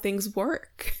 knows how things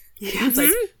work. He's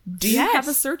like, do you have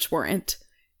a search warrant?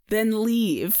 Then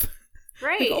leave.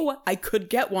 Right. Like, oh, I could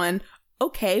get one.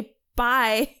 Okay,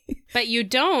 bye. But you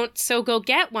don't, so go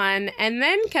get one and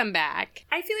then come back.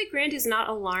 I feel like Grant is not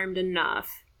alarmed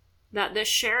enough that the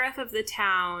sheriff of the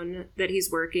town that he's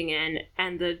working in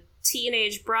and the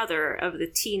teenage brother of the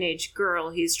teenage girl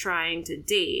he's trying to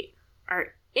date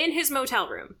are in his motel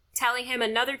room telling him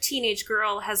another teenage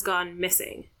girl has gone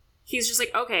missing. He's just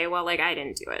like, okay, well, like, I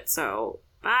didn't do it, so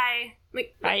bye.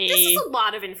 Like, Bye. This is a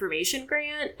lot of information,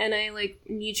 Grant, and I,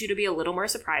 need you to be a little more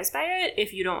surprised by it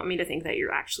if you don't want me to think that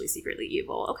you're actually secretly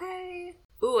evil, okay?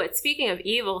 Ooh, and speaking of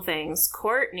evil things,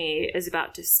 Courtney is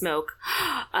about to smoke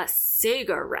a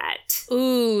cigarette.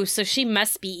 Ooh, so she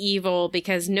must be evil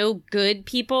because no good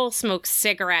people smoke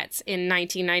cigarettes in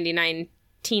 1999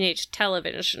 teenage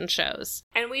television shows.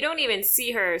 And we don't even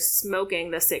see her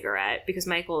smoking the cigarette because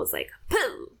Michael is like,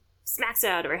 pooh, smacks it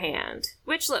out of her hand.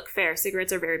 Which, look, fair.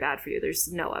 Cigarettes are very bad for you.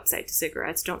 There's no upside to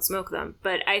cigarettes. Don't smoke them.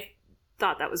 But I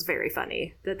thought that was very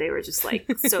funny that they were just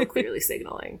like so clearly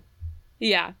signaling.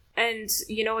 Yeah. And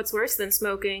you know what's worse than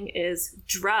smoking is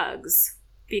drugs,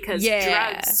 because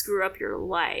drugs screw up your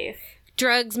life.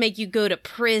 Drugs make you go to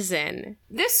prison.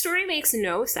 This story makes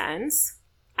no sense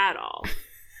at all.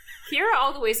 Here are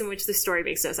all the ways in which this story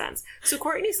makes no sense. So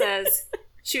Courtney says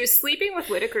she was sleeping with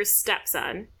Whitaker's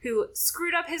stepson, who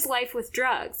screwed up his life with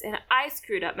drugs, and I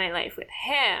screwed up my life with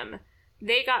him.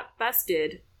 They got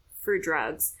busted for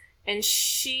drugs. And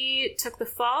she took the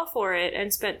fall for it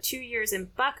and spent 2 years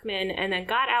in Buckman and then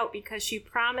got out because she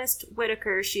promised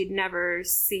Whitaker she'd never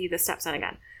see the stepson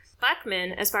again.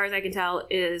 Buckman, as far as I can tell,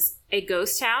 is a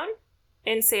ghost town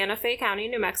in Santa Fe County,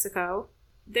 New Mexico.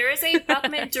 There is a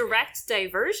Buckman direct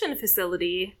diversion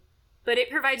facility, but it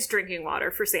provides drinking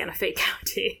water for Santa Fe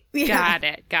County.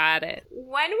 Yeah. Got it.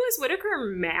 When was Whitaker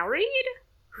married?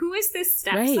 Who is this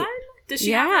stepson? Right. Does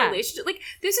she have a relationship? Like,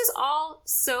 this is all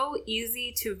so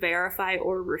easy to verify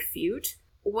or refute.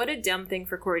 What a dumb thing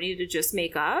for Courtney to just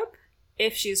make up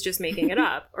if she's just making it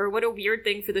up. Or what a weird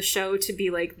thing for the show to be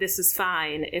like, this is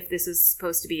fine if this is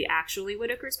supposed to be actually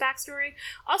Whitaker's backstory.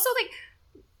 Also, like,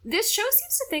 this show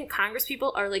seems to think Congress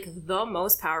people are, like, the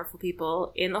most powerful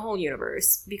people in the whole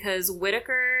universe. Because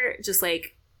Whitaker just,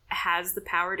 like, has the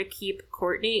power to keep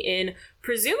Courtney in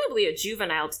presumably a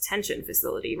juvenile detention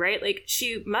facility, right? Like,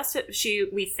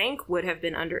 we think would have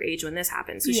been underage when this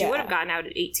happened. So she would have gotten out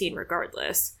at 18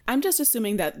 regardless. I'm just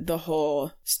assuming that the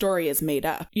whole story is made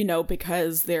up, you know,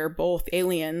 because they're both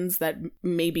aliens, that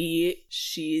maybe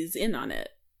she's in on it.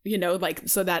 You know, like,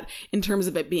 so that in terms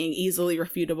of it being easily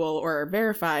refutable or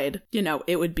verified, you know,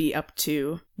 it would be up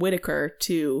to Whitaker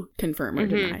to confirm or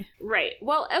deny. Right.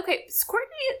 Well, okay, so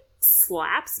Courtney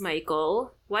slaps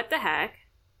Michael. What the heck?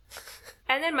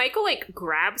 And then Michael, like,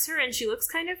 grabs her and she looks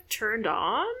kind of turned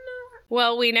on.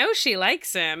 Well, we know she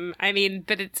likes him. I mean,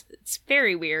 but it's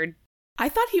very weird. I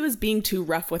thought he was being too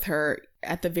rough with her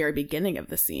at the very beginning of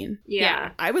the scene.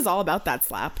 Yeah. I was all about that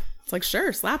slap. It's like,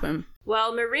 sure, slap him.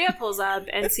 Well, Maria pulls up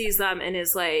and sees them and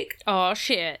is like, oh,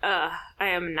 shit. I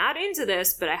am not into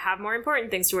this, but I have more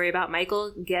important things to worry about.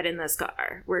 Michael, get in this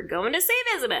car. We're going to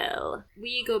save Isabel.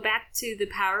 We go back to the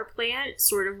power plant,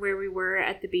 sort of where we were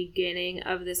at the beginning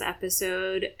of this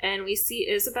episode, and we see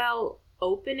Isabel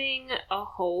opening a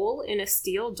hole in a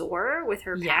steel door with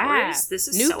her powers. This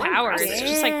is new so powers. impressive.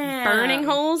 It's just like burning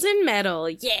holes in metal.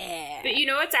 Yeah. But you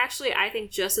know what's actually, I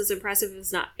think, just as impressive,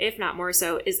 if not more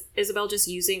so, is Isabel just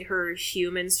using her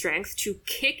human strength to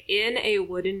kick in a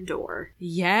wooden door.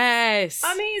 Yes.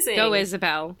 Amazing. Go,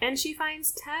 Isabel. And she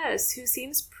finds Tess, who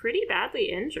seems pretty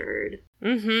badly injured.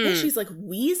 Mm-hmm. Yeah, she's like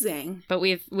wheezing. But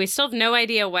we still have no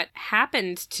idea what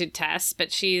happened to Tess,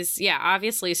 but she's,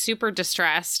 obviously super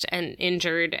distressed and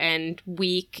injured and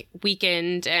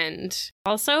weakened, and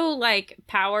also, like,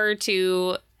 power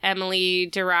to Emily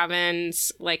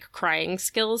DeRobin's, like, crying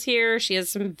skills here. She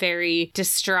has some very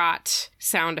distraught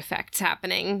sound effects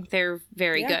happening. They're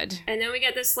very good. And then we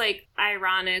get this, like,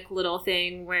 ironic little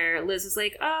thing where Liz is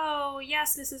like, oh,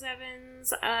 yes, Mrs.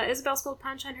 Evans, Isabel spilled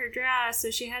punch on her dress, so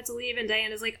she had to leave. And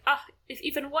Diana's like, oh, if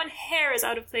even one hair is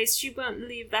out of place, she won't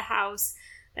leave the house.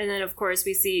 And then, of course,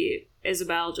 we see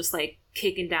Isabel just, like,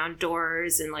 kicking down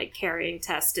doors and, like, carrying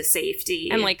Tess to safety.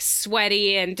 And, like,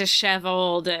 sweaty and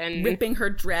disheveled and... ripping her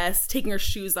dress, taking her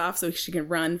shoes off so she can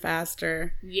run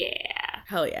faster. Yeah.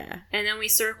 Hell yeah. And then we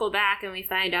circle back and we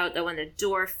find out that when the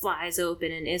door flies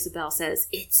open and Isabel says,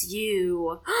 it's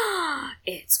you.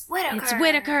 It's Whitaker. It's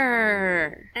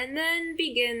Whitaker. And then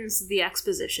begins the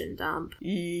exposition dump.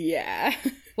 Yeah.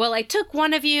 Well, I took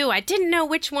one of you. I didn't know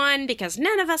which one because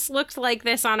none of us looked like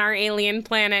this on our alien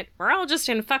planet. We're all just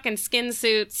in fucking skin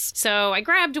suits. So I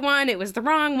grabbed one. It was the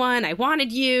wrong one. I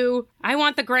wanted you. I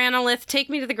want the granolith. Take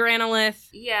me to the granolith.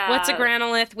 Yeah. What's a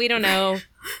granolith? We don't know.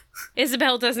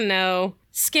 Isabel doesn't know.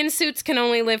 Skin suits can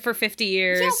only live for 50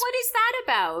 years. Yeah, what is that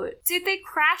about? Did they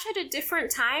crash at a different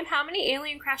time? How many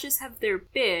alien crashes have there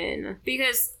been?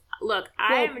 Because, look,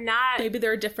 I'm not... Maybe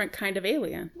they're a different kind of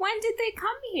alien. When did they come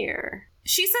here?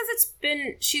 She says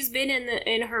she's been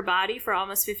in her body for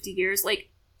almost 50 years. Like,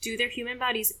 do their human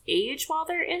bodies age while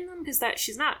they're in them? Because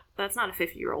that's not a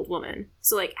 50-year-old woman.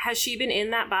 So, like, has she been in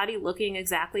that body looking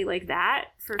exactly like that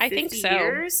for 50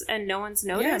 years and no one's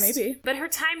noticed? Yeah, maybe. But her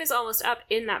time is almost up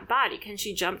in that body. Can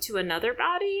she jump to another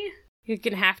body? You're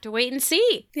going to have to wait and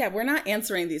see. Yeah, we're not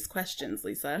answering these questions,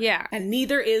 Lisa. Yeah. And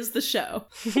neither is the show.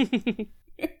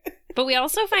 But we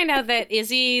also find out that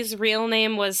Izzy's real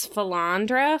name was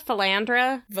Philandra.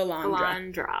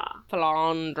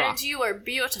 And you are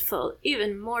beautiful,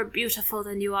 even more beautiful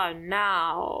than you are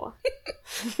now.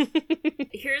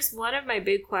 Here's one of my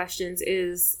big questions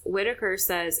is, Whittaker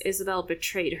says Isabel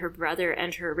betrayed her brother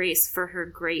and her race for her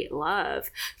great love.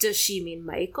 Does she mean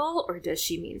Michael, or does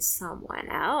she mean someone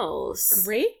else?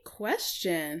 Great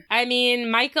question. I mean,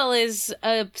 Michael is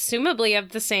assumably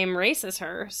of the same race as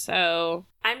her, so...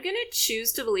 I'm gonna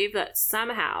choose to believe that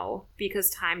somehow, because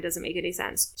time doesn't make any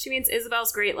sense, she means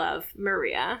Isabel's great love,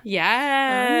 Maria.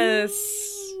 Yes.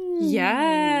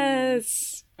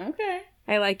 Yes. Okay.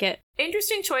 I like it.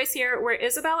 Interesting choice here, where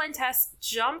Isabel and Tess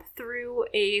jump through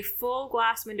a full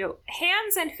glass window,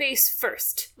 hands and face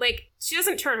first. Like, she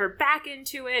doesn't turn her back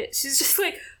into it. She's just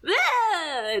like,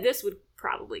 "Ah!" This would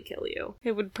probably kill you.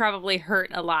 It would probably hurt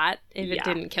a lot if it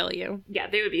didn't kill you. Yeah,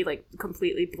 they would be, like,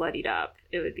 completely bloodied up.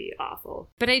 It would be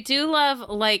awful. But I do love,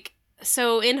 like...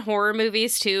 So in horror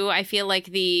movies, too, I feel like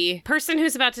the person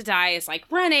who's about to die is, like,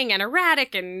 running and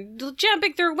erratic and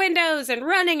jumping through windows and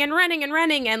running and running and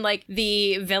running. And, like,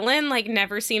 the villain, like,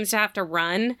 never seems to have to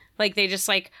run. Like, they just,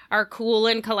 like, are cool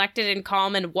and collected and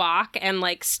calm and walk and,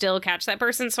 like, still catch that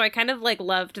person. So I kind of, like,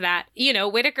 loved that. You know,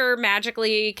 Whittaker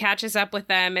magically catches up with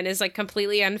them and is, like,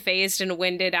 completely unfazed and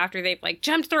winded after they've, like,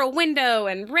 jumped through a window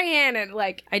and ran. And,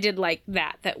 like, I did like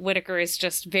that Whittaker is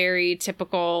just very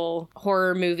typical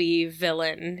horror movie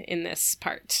villain in this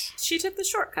part. She took the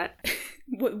shortcut.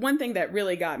 One thing that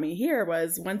really got me here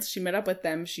was once she met up with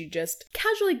them, she just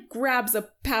casually grabs a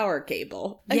power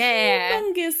cable. A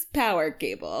humongous power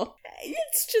cable.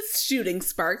 It's just shooting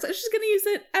sparks. She's going to use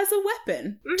it as a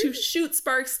weapon to shoot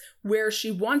sparks where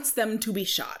she wants them to be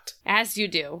shot. As you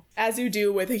do. As you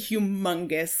do with a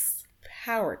humongous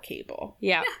power cable.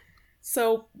 Yeah.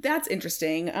 So that's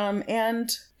interesting. And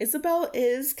Isabel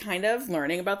is kind of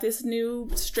learning about this new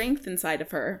strength inside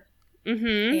of her.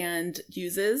 Mm-hmm. And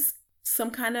uses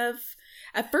some kind of...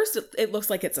 At first, it looks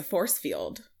like it's a force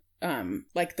field.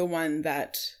 Like the one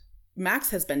that Max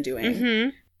has been doing. Mm-hmm.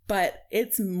 But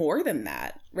it's more than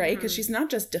that, right? Because she's not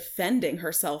just defending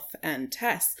herself and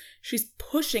Tess. She's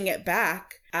pushing it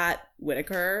back at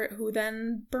Whittaker, who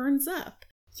then burns up.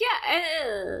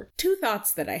 Yeah. Two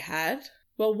thoughts that I had.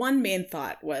 Well, one main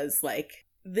thought was like,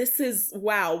 this is,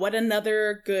 wow, what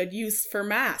another good use for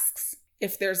masks.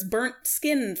 If there's burnt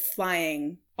skin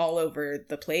flying all over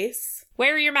the place.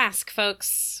 Wear your mask,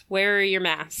 folks. Wear your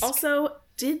mask. Also,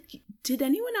 did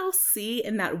anyone else see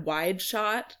in that wide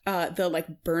shot the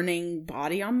like burning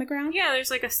body on the ground? Yeah,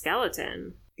 there's like a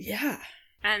skeleton. Yeah.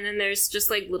 And then there's just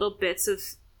like little bits of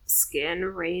skin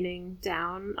raining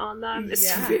down on them.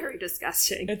 It's very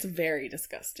disgusting. It's very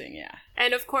disgusting, yeah.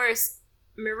 And of course,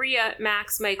 Maria,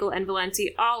 Max, Michael, and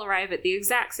Valenti all arrive at the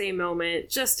exact same moment,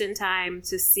 just in time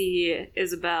to see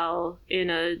Isabel in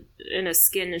a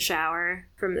skin shower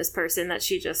from this person that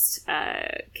she just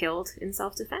killed in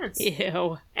self-defense.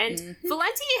 Ew. And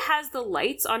Valenti has the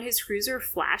lights on his cruiser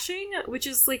flashing, which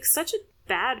is like such a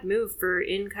bad move for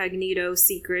incognito,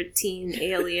 secret, teen,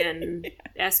 alien,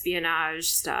 espionage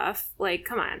stuff. Like,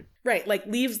 come on. Right, like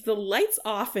leaves the lights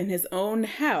off in his own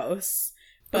house,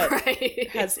 but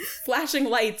has flashing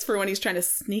lights for when he's trying to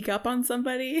sneak up on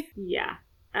somebody. Yeah.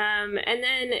 And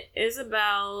then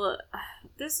Isabel,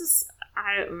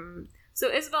 so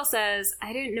Isabel says,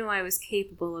 I didn't know I was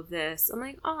capable of this. I'm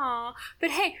like, aw.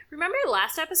 But hey, remember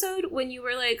last episode when you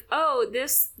were like, oh,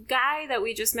 this guy that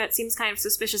we just met seems kind of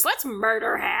suspicious. Let's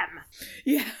murder him.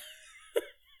 Yeah.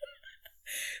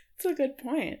 That's a good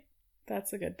point.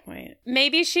 That's a good point.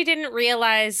 Maybe she didn't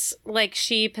realize, like,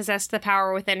 she possessed the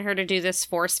power within her to do this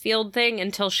force field thing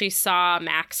until she saw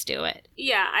Max do it.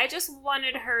 Yeah, I just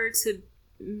wanted her to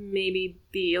maybe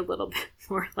be a little bit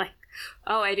more like,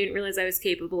 oh, I didn't realize I was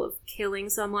capable of killing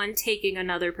someone, taking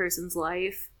another person's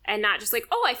life, and not just like,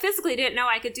 oh, I physically didn't know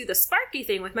I could do the sparky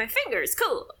thing with my fingers.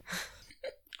 Cool.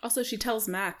 Also, she tells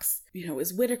Max,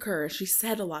 is Whittaker. She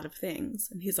said a lot of things.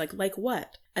 And he's like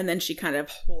what? And then she kind of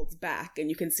holds back,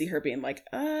 and you can see her being like,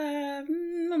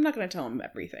 I'm not going to tell him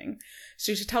everything.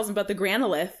 So she tells him about the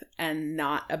Granolith and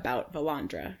not about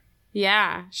Valandra.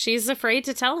 Yeah, she's afraid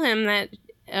to tell him that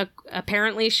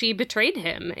apparently she betrayed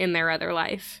him in their other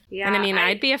life. Yeah, and I mean,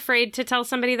 I'd be afraid to tell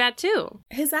somebody that too.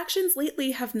 His actions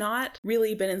lately have not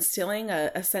really been instilling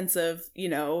a sense of,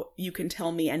 you can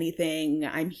tell me anything,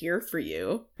 I'm here for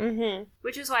you. Mm-hmm.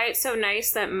 Which is why it's so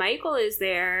nice that Michael is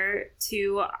there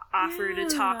to offer to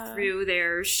talk through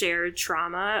their shared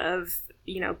trauma of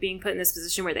being put in this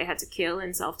position where they had to kill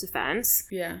in self-defense.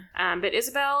 Yeah. But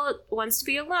Isabel wants to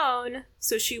be alone,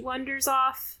 so she wanders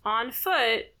off on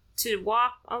foot to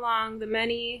walk along the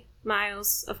many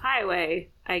miles of highway,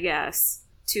 I guess,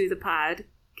 to the pod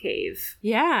cave.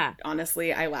 Yeah.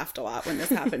 Honestly, I laughed a lot when this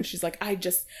happened. She's like, I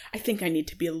think I need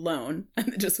to be alone.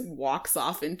 And just walks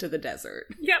off into the desert.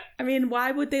 Yep. I mean,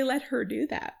 why would they let her do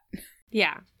that?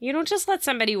 Yeah. You don't just let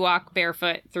somebody walk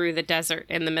barefoot through the desert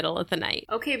in the middle of the night.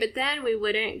 Okay, but then we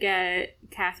wouldn't get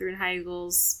Katherine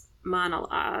Heigl's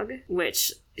monologue,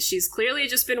 which she's clearly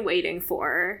just been waiting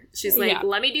for. She's like, Yeah.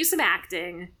 Let me do some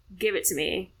acting. Give it to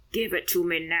me. Give it to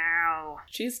me now.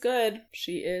 She's good.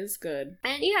 She is good.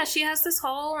 And yeah, she has this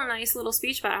whole nice little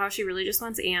speech about how she really just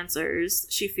wants answers.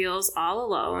 She feels all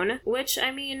alone, which,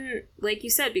 I mean, like you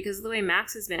said, because of the way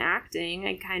Max has been acting,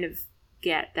 I kind of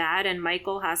get that. And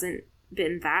Michael hasn't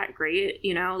been that great,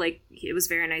 like, it was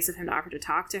very nice of him to offer to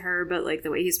talk to her, but like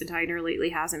the way he's been talking to her lately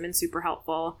hasn't been super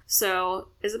helpful. So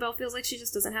Isabel feels like she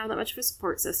just doesn't have that much of a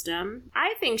support system.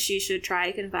 I think she should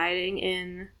try confiding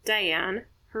in Diane,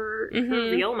 her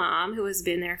real mom, who has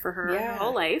been there for her her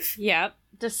whole life. Yep.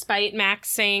 Despite Max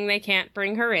saying they can't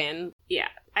bring her in. Yeah.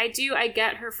 I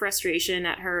get her frustration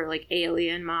at her, like,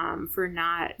 alien mom for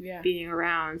not being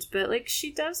around. But, like,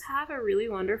 she does have a really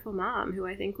wonderful mom who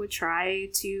I think would try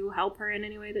to help her in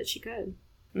any way that she could.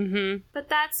 Mm-hmm. But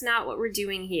that's not what we're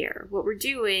doing here. What we're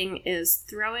doing is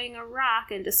throwing a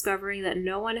rock and discovering that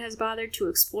no one has bothered to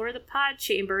explore the pod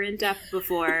chamber in depth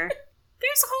before.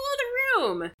 There's a whole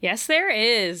other room. Yes, there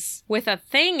is. With a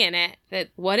thing in it.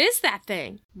 What is that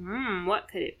thing? What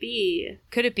could it be?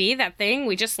 Could it be that thing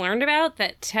we just learned about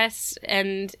that Tess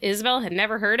and Isabel had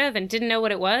never heard of and didn't know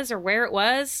what it was or where it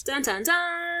was? Dun dun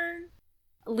dun!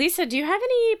 Lisa, do you have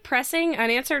any pressing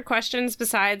unanswered questions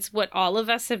besides what all of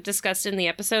us have discussed in the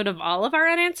episode of all of our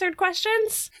unanswered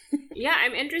questions? Yeah,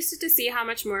 I'm interested to see how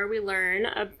much more we learn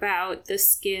about the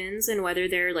skins and whether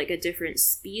they're like a different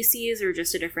species or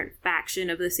just a different faction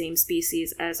of the same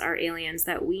species as our aliens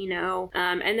that we know.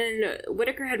 And then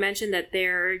Whittaker had mentioned that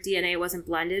their DNA wasn't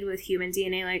blended with human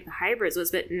DNA like the hybrids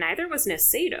was, but neither was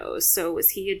Nacedo's. So was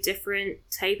he a different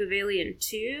type of alien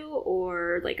too,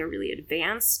 or like a really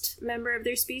advanced member of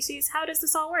their species? How does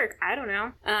this all work? I don't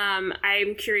know.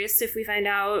 I'm curious if we find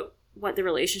out what the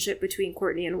relationship between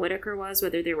Courtney and Whittaker was,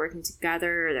 whether they're working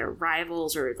together or they're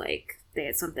rivals or like they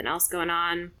had something else going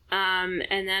on.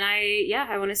 And then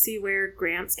I want to see where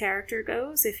Grant's character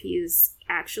goes, if he's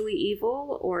actually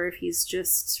evil or if he's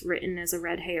just written as a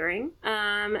red herring.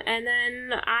 And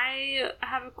then I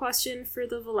have a question for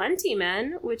the Valenti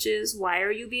men, which is, why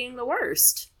are you being the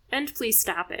worst? And please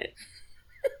stop it.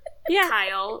 Yeah.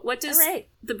 Kyle, what does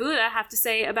the Buddha have to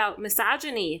say about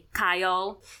misogyny,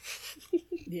 Kyle?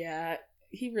 Yeah,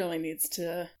 he really needs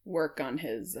to work on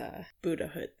his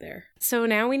Buddhahood there. So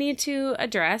now we need to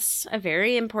address a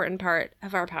very important part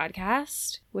of our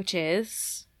podcast, which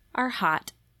is our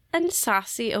Hot and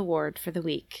Saucy Award for the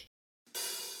week.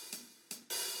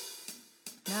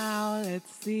 Now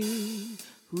let's see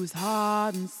who's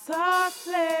hot and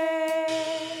saucy.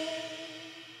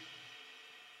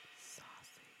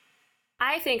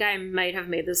 I think I might have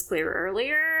made this clear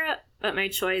earlier, but my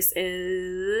choice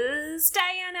is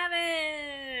Diane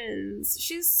Evans.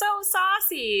 She's so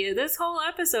saucy. This whole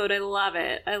episode, I love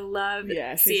it. I love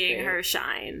seeing her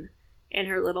shine in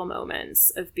her little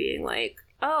moments of being like,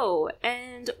 oh,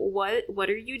 and what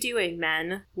are you doing,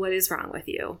 men? What is wrong with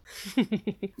you?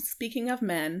 Speaking of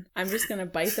men, I'm just going to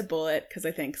bite the bullet because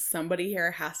I think somebody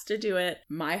here has to do it.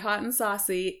 My hot and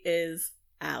saucy is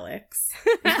Alex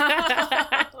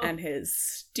and his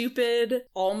stupid,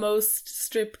 almost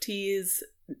striptease,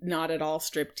 not at all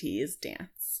striptease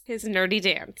dance. His nerdy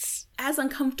dance. As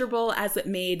uncomfortable as it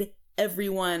made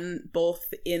everyone,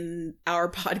 both in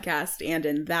our podcast and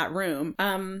in that room,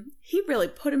 he really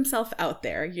put himself out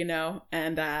there,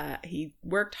 and he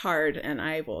worked hard, and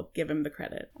I will give him the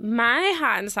credit. My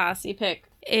hot and saucy pick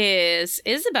is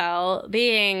Isabel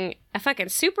being a fucking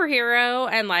superhero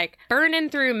and like burning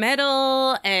through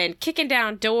metal and kicking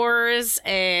down doors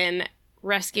and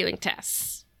rescuing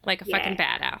Tess like a fucking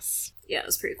badass. Yeah, it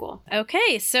was pretty cool.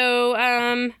 Okay,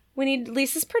 so we need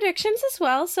Lisa's predictions as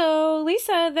well. So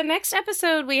Lisa, the next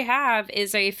episode we have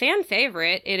is a fan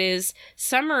favorite. It is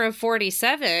Summer of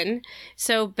 47.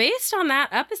 So based on that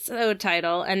episode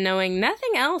title and knowing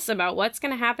nothing else about what's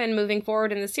going to happen moving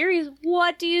forward in the series,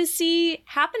 what do you see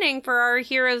happening for our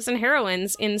heroes and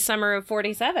heroines in Summer of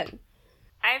 47?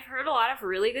 I've heard a lot of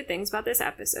really good things about this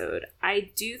episode. I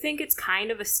do think it's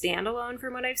kind of a standalone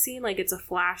from what I've seen, like it's a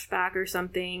flashback or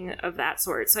something of that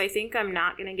sort. So I think I'm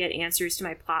not going to get answers to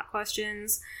my plot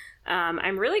questions,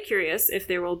 I'm really curious if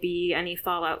there will be any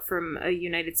fallout from a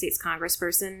United States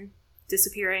congressperson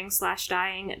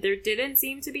disappearing/dying. There didn't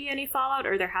seem to be any fallout,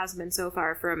 or there has been so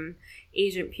far, from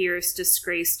Agent Pierce,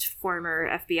 disgraced former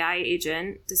FBI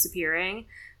agent, disappearing.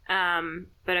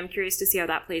 But I'm curious to see how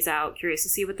that plays out. Curious to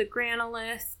see what the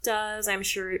Granolith does. I'm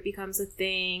sure it becomes a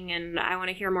thing, and I want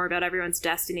to hear more about everyone's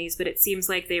destinies, but it seems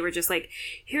like they were just like,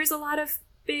 here's a lot of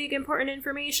big important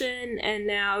information, and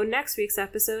now next week's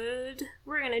episode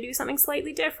we're going to do something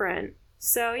slightly different.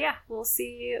 So yeah, we'll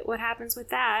see what happens with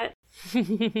that.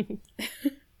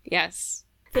 Yes.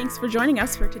 Thanks for joining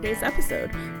us for today's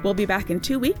episode. We'll be back in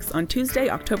 2 weeks on Tuesday,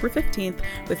 October 15th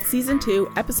with Season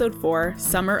 2, Episode 4,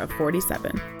 Summer of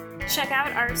 47. Check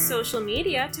out our social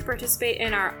media to participate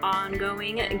in our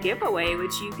ongoing giveaway,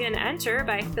 which you can enter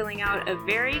by filling out a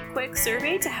very quick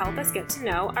survey to help us get to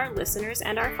know our listeners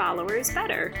and our followers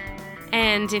better.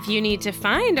 And if you need to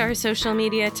find our social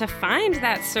media to find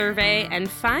that survey and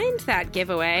find that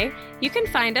giveaway, you can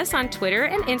find us on Twitter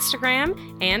and Instagram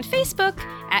and Facebook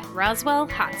at Roswell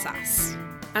Hot Sauce.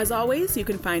 As always, you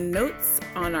can find notes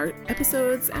on our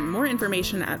episodes and more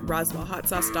information at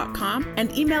roswellhotsauce.com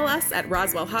and email us at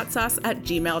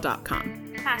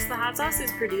roswellhotsauce@gmail.com. Pass the Hot Sauce is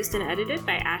produced and edited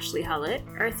by Ashley Hullett.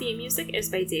 Our theme music is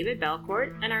by David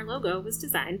Belcourt, and our logo was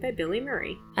designed by Billy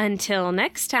Murray. Until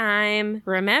next time,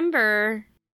 remember...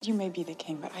 You may be the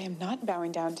king, but I am not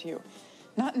bowing down to you.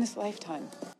 Not in this lifetime.